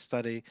 tertiary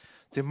study,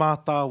 te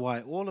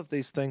mātāwai, all of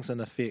these things in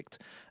effect.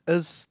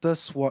 Is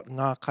this what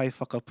ngā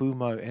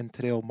kaiwhakapūmau and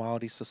Te Reo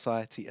Māori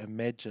society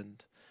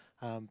imagined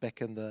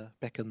back in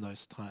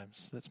those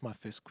times? That's my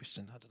first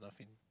question. I don't know if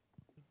you...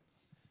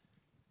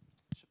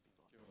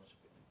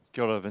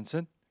 Kia ora,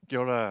 Vincent. Kia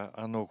ora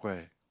anō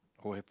koe.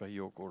 Ko he pai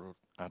o koro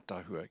a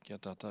tāhua ki a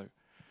tātou.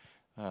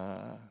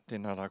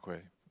 Tēnā rā koe,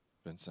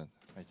 Vincent.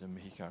 Hei te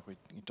mihi kā koe,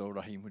 I tō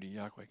rahi muri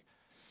a koe,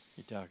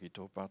 I te aki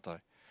tō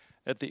pātai.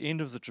 At the end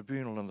of the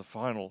tribunal in the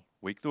final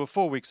week, there were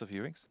 4 weeks of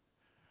hearings.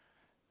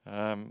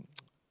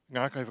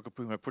 Ngā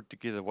kaiwhakapūmau put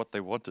together what they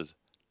wanted,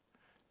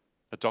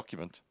 a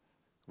document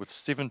with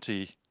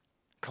 70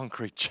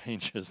 concrete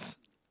changes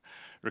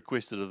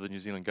requested of the New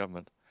Zealand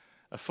government,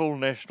 a full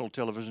national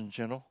television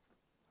channel,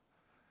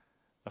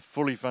 a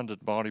fully funded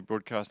Māori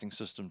broadcasting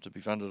system to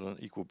be funded on an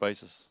equal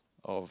basis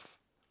of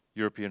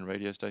European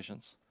radio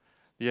stations.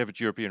 The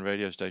average European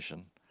radio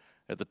station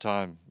at the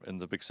time in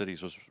the big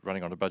cities was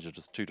running on a budget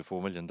of $2 to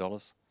 $4 million,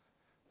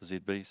 the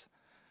ZBs.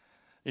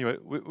 Anyway,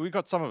 we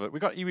got some of it. We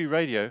got iwi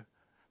radio,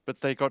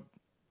 but they got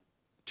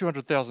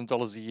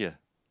 $200,000 a year.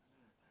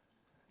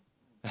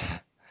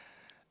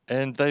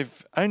 And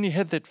they've only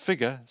had that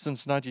figure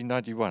since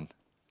 1991.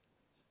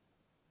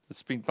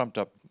 It's been bumped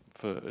up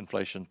for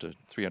inflation to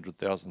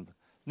 300,000.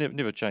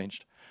 never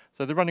changed.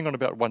 So they're running on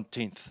about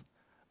 1/10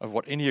 of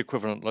what any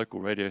equivalent local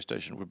radio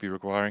station would be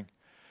requiring.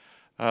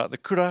 The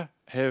kura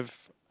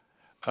have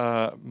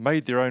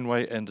made their own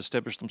way and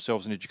established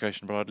themselves in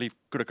education, but I'd leave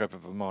kura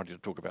kaupapa Māori to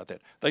talk about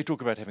that. They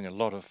talk about having a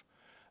lot of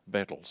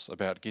battles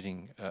about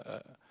getting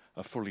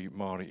a fully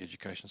Māori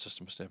education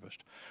system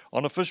established.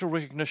 On official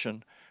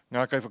recognition,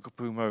 ngā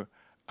kaiwhakapūmau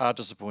are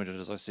disappointed,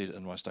 as I said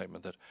in my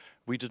statement, that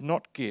we did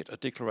not get a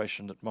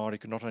declaration that Māori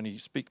could not only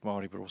speak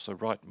Māori but also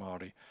write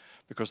Māori,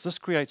 because this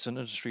creates an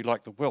industry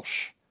like the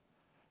Welsh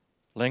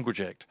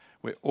Language Act,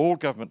 where all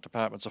government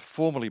departments are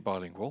formally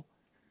bilingual,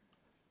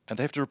 and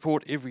they have to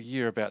report every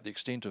year about the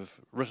extent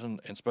of written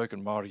and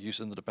spoken Māori use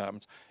in the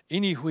departments.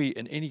 Any hui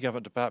in any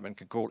government department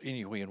can call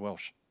any hui in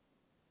Welsh.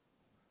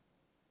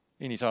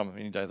 Any time,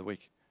 any day of the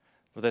week.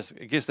 But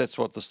I guess that's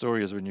what the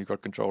story is when you've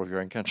got control of your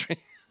own country.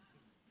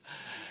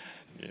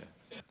 Yeah.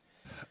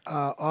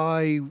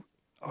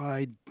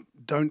 I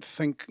don't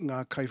think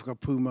ngā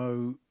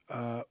kaiwhakapūmau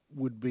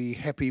would be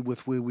happy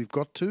with where we've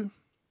got to.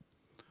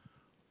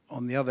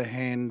 On the other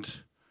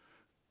hand,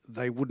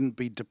 they wouldn't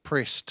be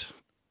depressed,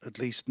 at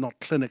least not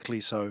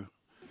clinically so.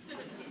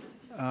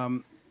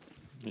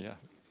 Yeah.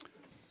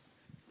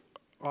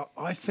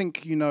 I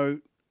think, you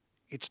know,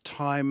 it's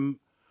time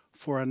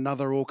for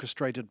another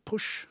orchestrated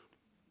push.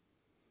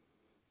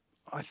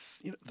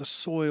 The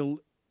soil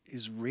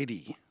is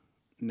ready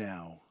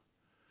now.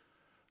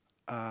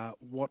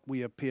 What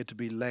we appear to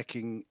be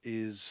lacking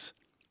is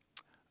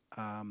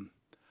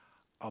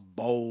a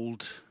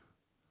bold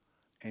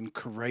and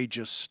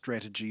courageous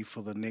strategy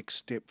for the next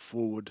step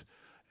forward,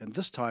 and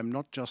this time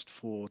not just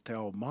for te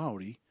ao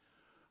Māori,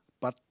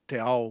 but te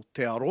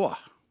Aotearoa.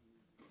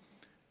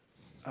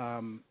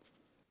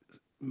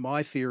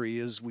 My theory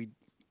is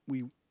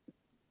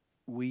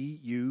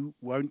you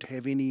won't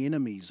have any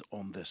enemies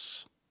on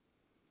this.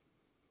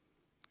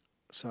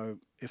 So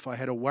if I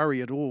had a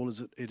worry at all,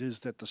 it is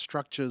that the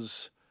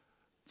structures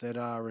that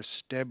are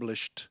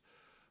established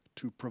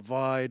to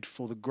provide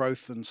for the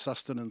growth and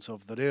sustenance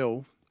of the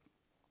reo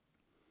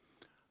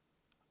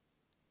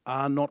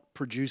are not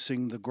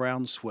producing the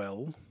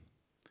groundswell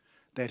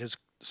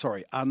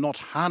are not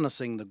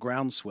harnessing the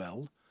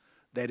groundswell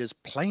that is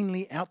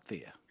plainly out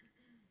there.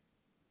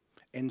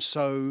 And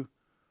so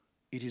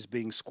it is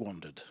being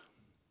squandered.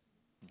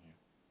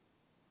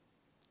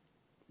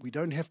 We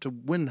don't have to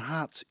win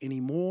hearts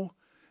anymore.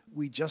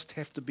 We just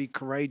have to be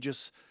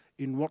courageous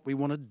in what we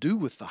want to do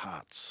with the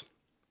hearts.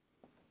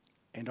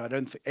 And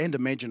and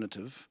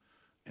imaginative,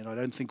 and I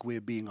don't think we're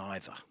being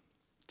either,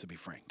 to be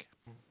frank.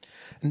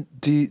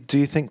 Do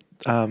you think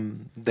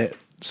that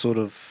sort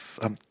of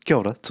kia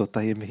ora, tō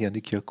tahi mihi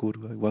ani kia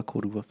kōrua, wā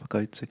kōrua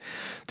whakautu.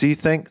 Do you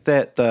think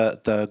that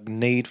the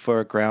need for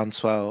a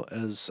groundswell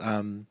is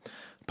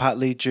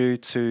partly due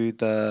to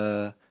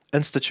the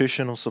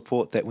institutional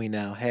support that we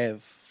now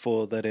have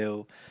for the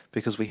reo,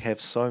 because we have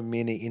so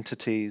many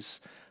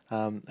entities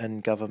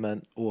in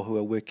government or who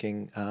are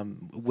working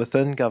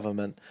within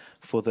government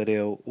for the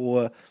reo,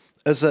 or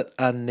is it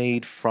a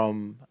need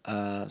from,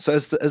 so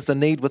is the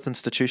need with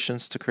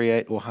institutions to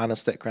create or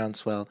harness that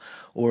groundswell,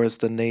 or is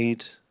the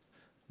need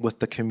with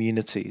the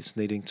communities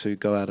needing to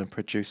go out and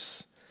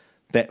produce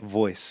that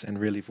voice and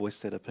really voice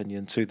that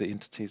opinion to the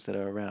entities that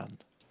are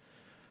around?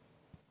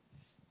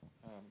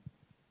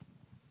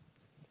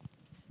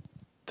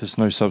 There's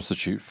no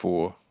substitute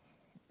for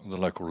the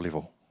local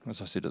level,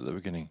 as I said at the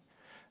beginning.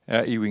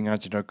 Our iwi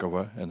Ngāti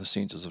Raukawa in the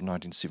census of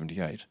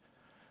 1978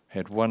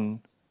 had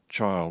one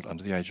child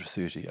under the age of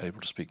 30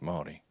 able to speak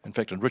Māori. In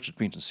fact, in Richard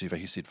Benton's survey,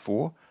 he said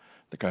 4.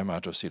 The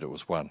kaumātua said it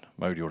was 1,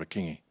 Mauri Ora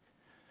Kingi.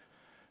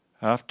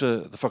 After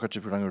the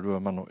Whakatupuranga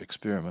Rua Mano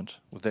experiment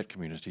with that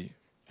community,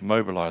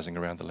 mobilising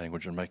around the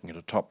language and making it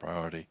a top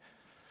priority,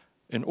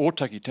 in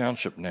Ōtaki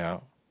Township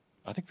now,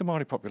 I think the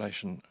Māori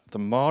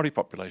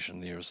population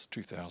there is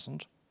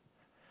 2,000.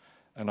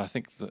 And I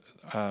think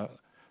the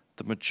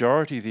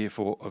majority,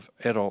 therefore, of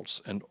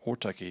adults in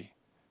Ōtaki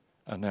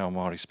are now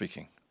Māori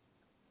speaking,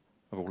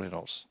 of all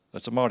adults.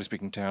 It's a Māori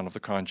speaking town of the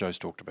kind Joe's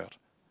talked about,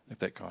 of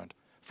that kind.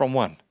 From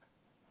one.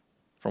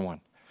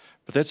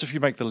 But that's if you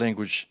make the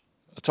language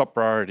a top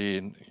priority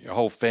and your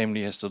whole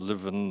family has to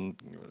live in,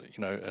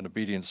 in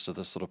obedience to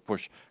this sort of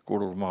push,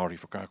 kōrero Māori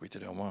whakaako I te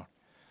reo Māori.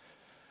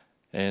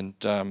 And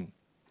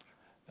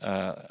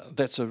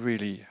that's a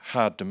really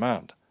hard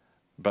demand,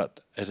 but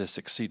it has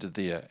succeeded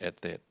there at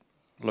that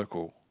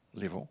local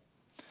level.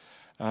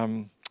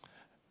 I'd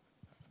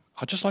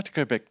just like to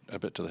go back a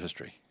bit to the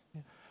history.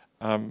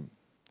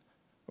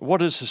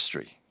 What is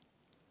history?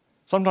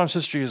 Sometimes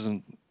history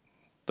isn't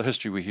the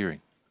history we're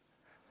hearing.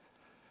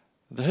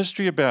 The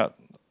history about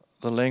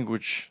the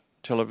language,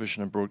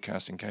 television and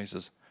broadcasting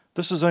cases,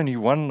 this is only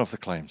one of the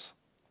claims.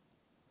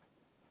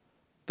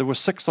 There were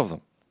 6 of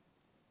them,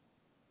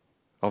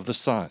 of this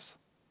size,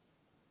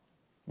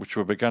 which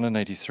were begun in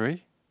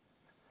 83,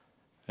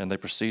 and they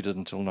proceeded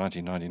until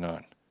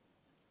 1999.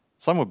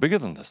 Some were bigger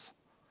than this.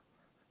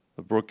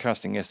 The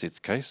Broadcasting Assets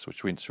case,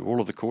 which went through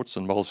all of the courts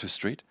in Molesworth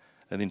Street,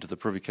 and then to the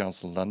Privy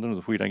Council in London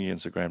with Huirangi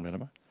and Sir Graham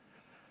Lanham.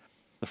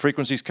 The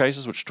frequencies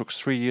cases, which took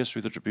 3 years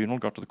through the tribunal,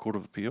 got to the Court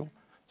of Appeal,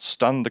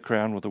 stunned the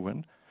Crown with a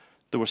win.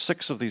 There were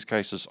 6 of these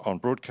cases on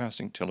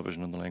broadcasting,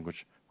 television and the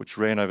language, which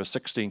ran over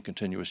 16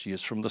 continuous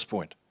years from this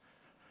point.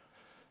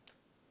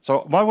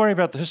 So my worry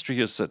about the history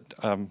is that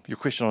your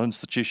question on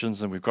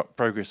institutions and we've got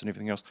progress and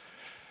everything else,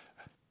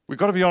 we've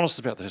got to be honest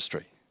about the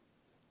history.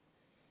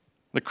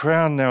 The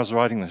Crown now is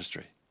writing the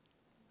history.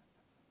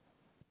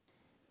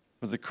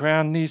 But the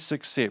Crown needs to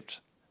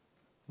accept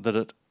that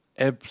it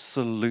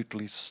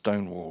absolutely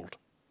stonewalled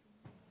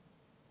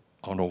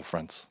on all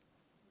fronts.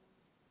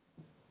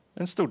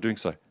 And still doing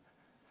so.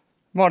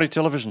 Māori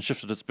Television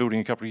shifted its building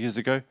a couple of years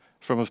ago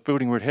from a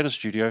building where it had a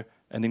studio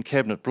and then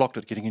Cabinet blocked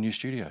it getting a new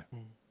studio.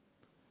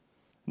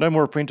 No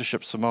more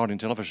apprenticeships for Māori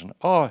Television.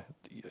 Oh,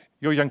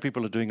 your young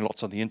people are doing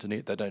lots on the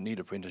internet, they don't need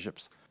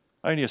apprenticeships.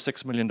 Only a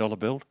 $6 million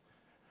build.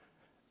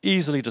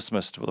 Easily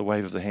dismissed with a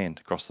wave of the hand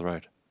across the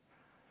road.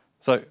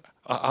 So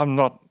I'm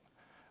not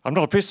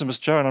a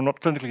pessimist, Joe, and I'm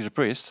not clinically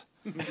depressed.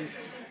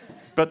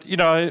 But, you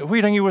know,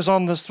 Huirangi was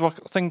on this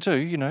thing too,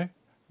 you know.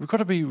 We've got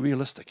to be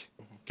realistic.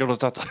 Kia ora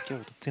tātou. Kia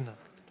ora,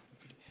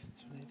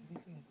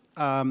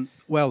 tēnā.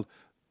 Well,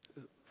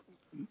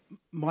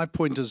 my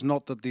point is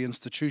not that the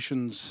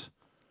institutions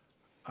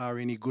are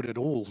any good at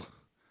all.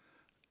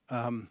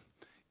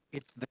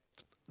 It's that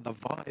the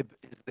vibe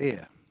is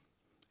there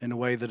in a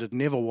way that it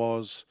never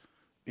was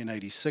in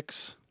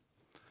 '86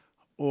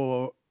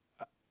 or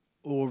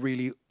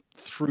really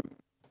through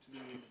to the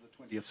end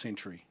of the 20th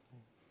century,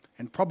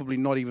 and probably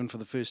not even for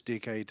the first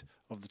decade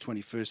of the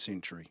 21st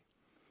century.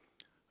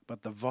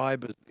 But the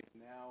vibe is there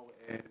now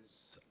as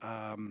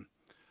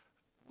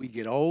we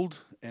get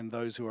old and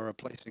those who are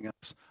replacing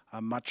us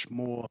are much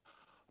more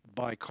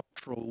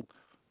bicultural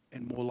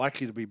and more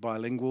likely to be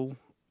bilingual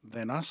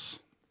than us.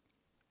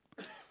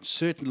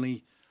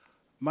 Certainly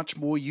much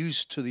more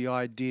used to the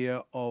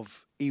idea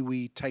of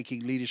iwi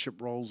taking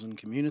leadership roles in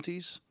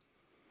communities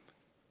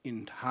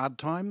in hard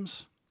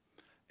times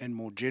and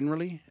more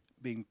generally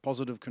being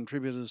positive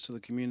contributors to the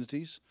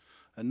communities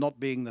and not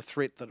being the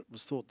threat that it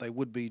was thought they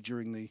would be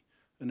during the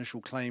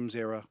initial claims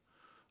era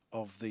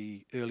of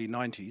the early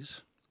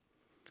 90s.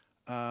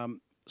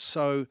 And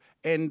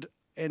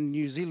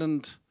New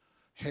Zealand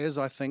has,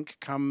 I think,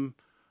 come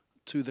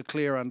to the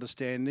clear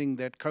understanding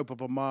that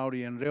kaupapa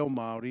Māori and Reo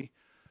Māori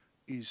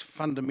is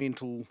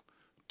fundamental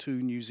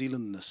to New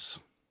Zealandness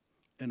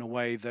in a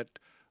way that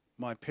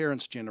my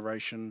parents'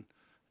 generation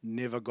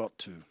never got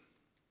to,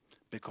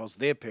 because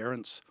their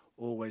parents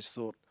always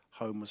thought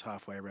home was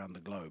halfway around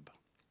the globe.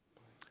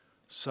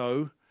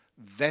 So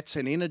that's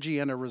an energy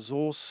and a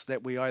resource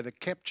that we either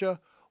capture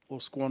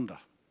or squander.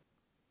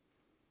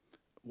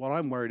 What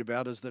I'm worried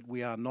about is that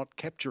we are not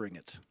capturing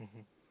it,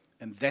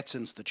 and that's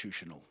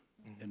institutional,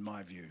 in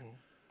my view.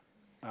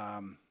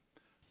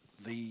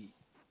 The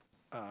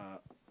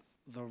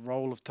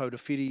role of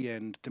taurewhiri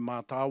and te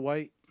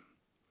mātāwai,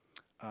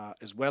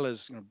 as well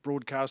as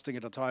broadcasting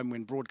at a time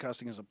when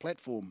broadcasting as a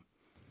platform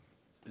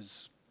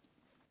is,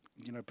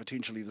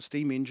 potentially the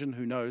steam engine.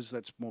 Who knows?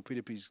 That's more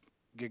Piripi's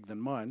gig than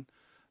mine.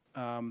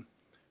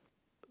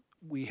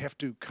 We have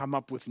to come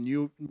up with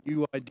new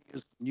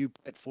ideas, new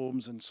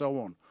platforms, and so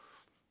on.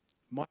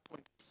 My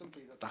point is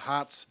simply that the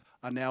hearts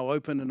are now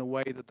open in a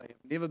way that they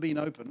have never been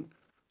open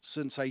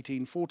since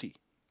 1840.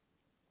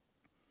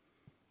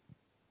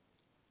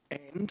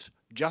 And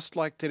just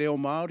like Te Reo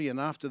Māori and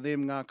after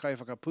them ngā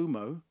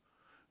kaiwhakapumo,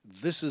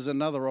 this is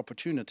another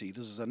opportunity.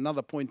 This is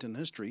another point in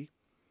history,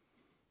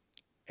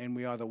 and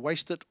we either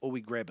waste it or we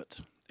grab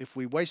it. If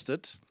we waste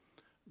it,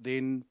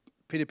 then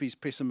Piripi's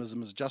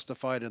pessimism is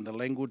justified and the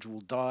language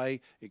will die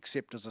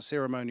except as a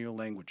ceremonial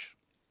language.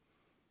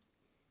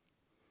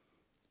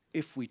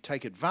 If we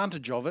take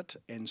advantage of it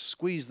and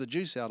squeeze the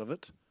juice out of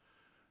it,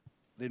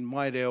 then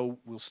my reo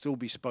will still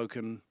be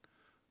spoken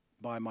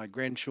by my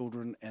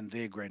grandchildren and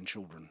their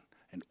grandchildren.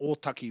 And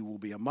Ōtaki will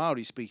be a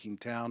Māori-speaking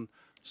town,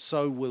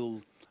 so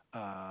will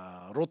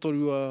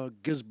Rotorua,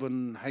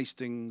 Gisborne,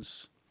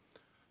 Hastings,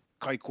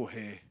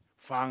 Kaikohe,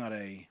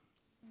 Whangarei,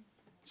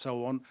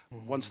 so on.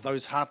 Once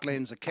those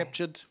heartlands are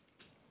captured,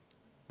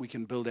 we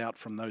can build out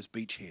from those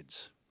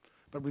beachheads.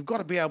 But we've got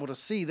to be able to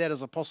see that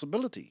as a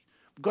possibility.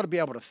 We've got to be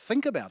able to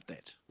think about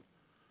that.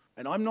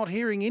 And I'm not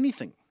hearing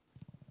anything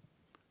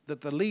that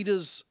the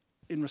leaders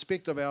in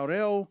respect of our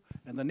reo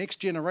and the next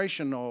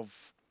generation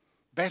of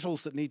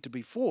battles that need to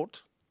be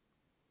fought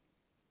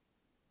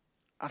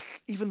are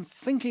even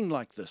thinking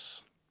like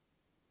this.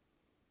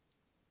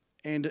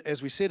 And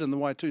as we said in the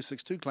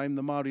Y262 claim,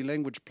 the Māori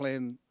language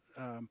plan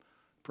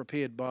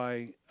prepared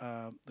by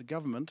the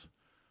government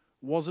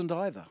wasn't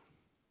either.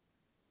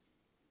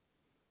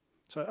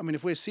 So, I mean,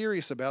 if we're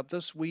serious about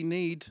this, we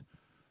need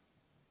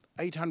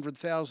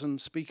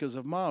 800,000 speakers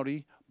of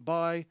Māori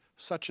by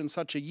such and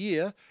such a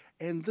year,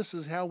 and this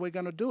is how we're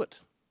going to do it,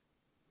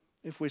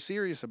 if we're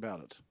serious about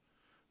it.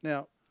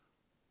 Now,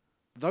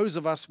 those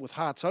of us with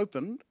hearts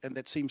open, and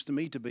that seems to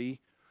me to be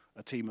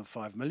a team of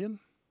 5 million,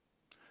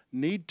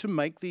 need to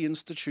make the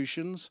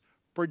institutions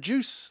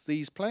produce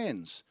these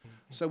plans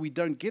so we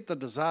don't get the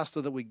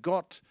disaster that we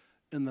got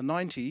in the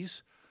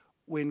 90s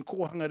when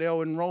kōhanga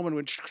reo enrollment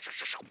went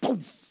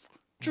poof.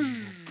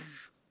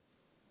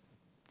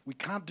 We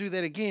can't do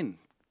that again.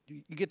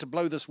 You get to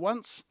blow this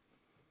once,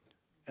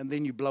 and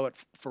then you blow it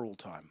for all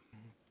time.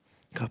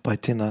 Ka pai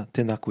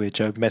tēnā koe,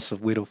 Joe.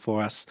 Massive wero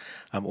for us,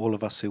 all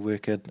of us who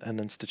work in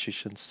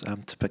institutions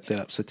to pick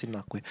that up. So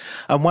tēnā koe.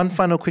 One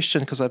final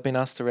question, because I've been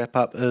asked to wrap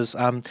up, is,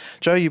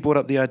 Joe, you brought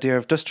up the idea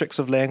of districts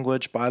of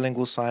language,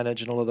 bilingual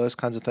signage, and all of those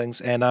kinds of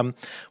things. And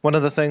one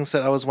of the things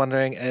that I was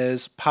wondering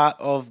is part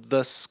of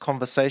this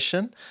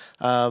conversation,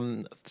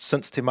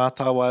 since Te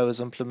Mātāwai was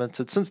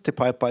implemented, since Te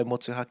Paipai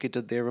Motuhake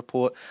did their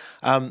report,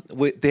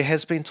 there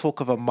has been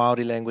talk of a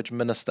Māori language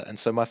minister. And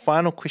so my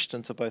final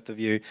question to both of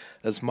you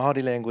is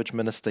Māori language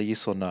minister,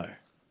 yes or no?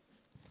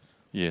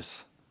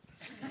 Yes.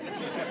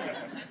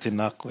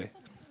 Tēnā koe.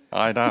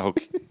 Ai nā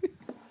hoki.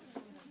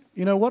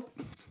 You know what?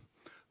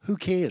 Who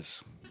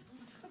cares?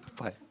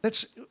 Pai.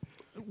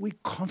 We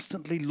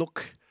constantly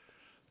look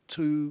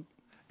to,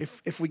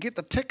 if we get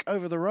the tick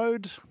over the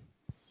road,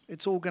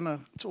 it's all gonna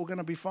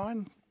be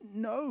fine.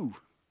 No,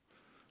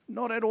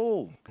 not at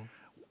all.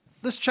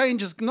 This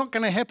change is not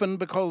going to happen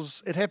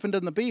because it happened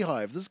in the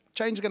beehive. This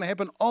change is going to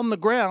happen on the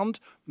ground,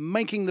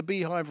 making the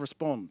beehive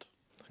respond.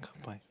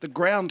 The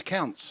ground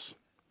counts.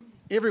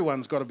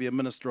 Everyone's got to be a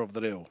minister of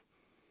the reo,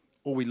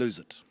 or we lose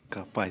it.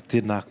 Ka pai,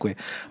 tēnā koe.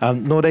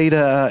 Nō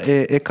reira,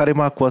 e kare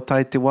mā kua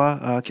tai te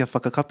wā, kia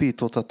whakakapi I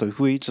tō tātou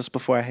hui. Just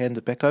before I hand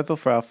it back over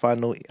for our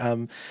final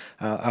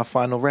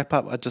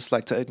wrap-up, I'd just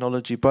like to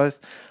acknowledge you both.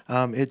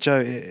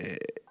 Joe,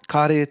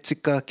 kāre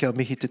tika kia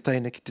mihi te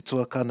teine ki te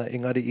tuakana,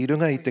 engari I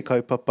runga I te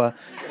kaupapa.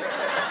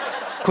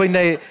 Koe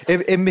nei,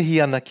 e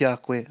mihi ana ki a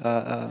koe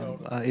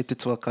e te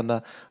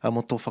tuakana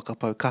mo tō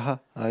whakapau kaha,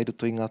 I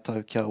ruto I ngā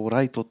tau kia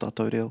orai tō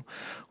tātou reo.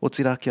 O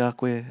tira ki a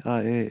koe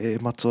e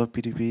matua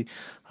piripi,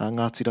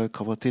 Ngāti rau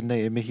kawa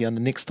tēnei, e mihi ana.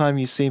 Next time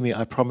you see me,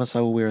 I promise I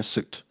will wear a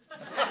suit.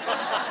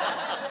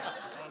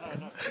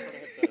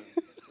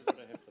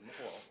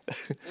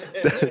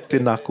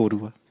 Tēnā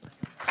kōrua.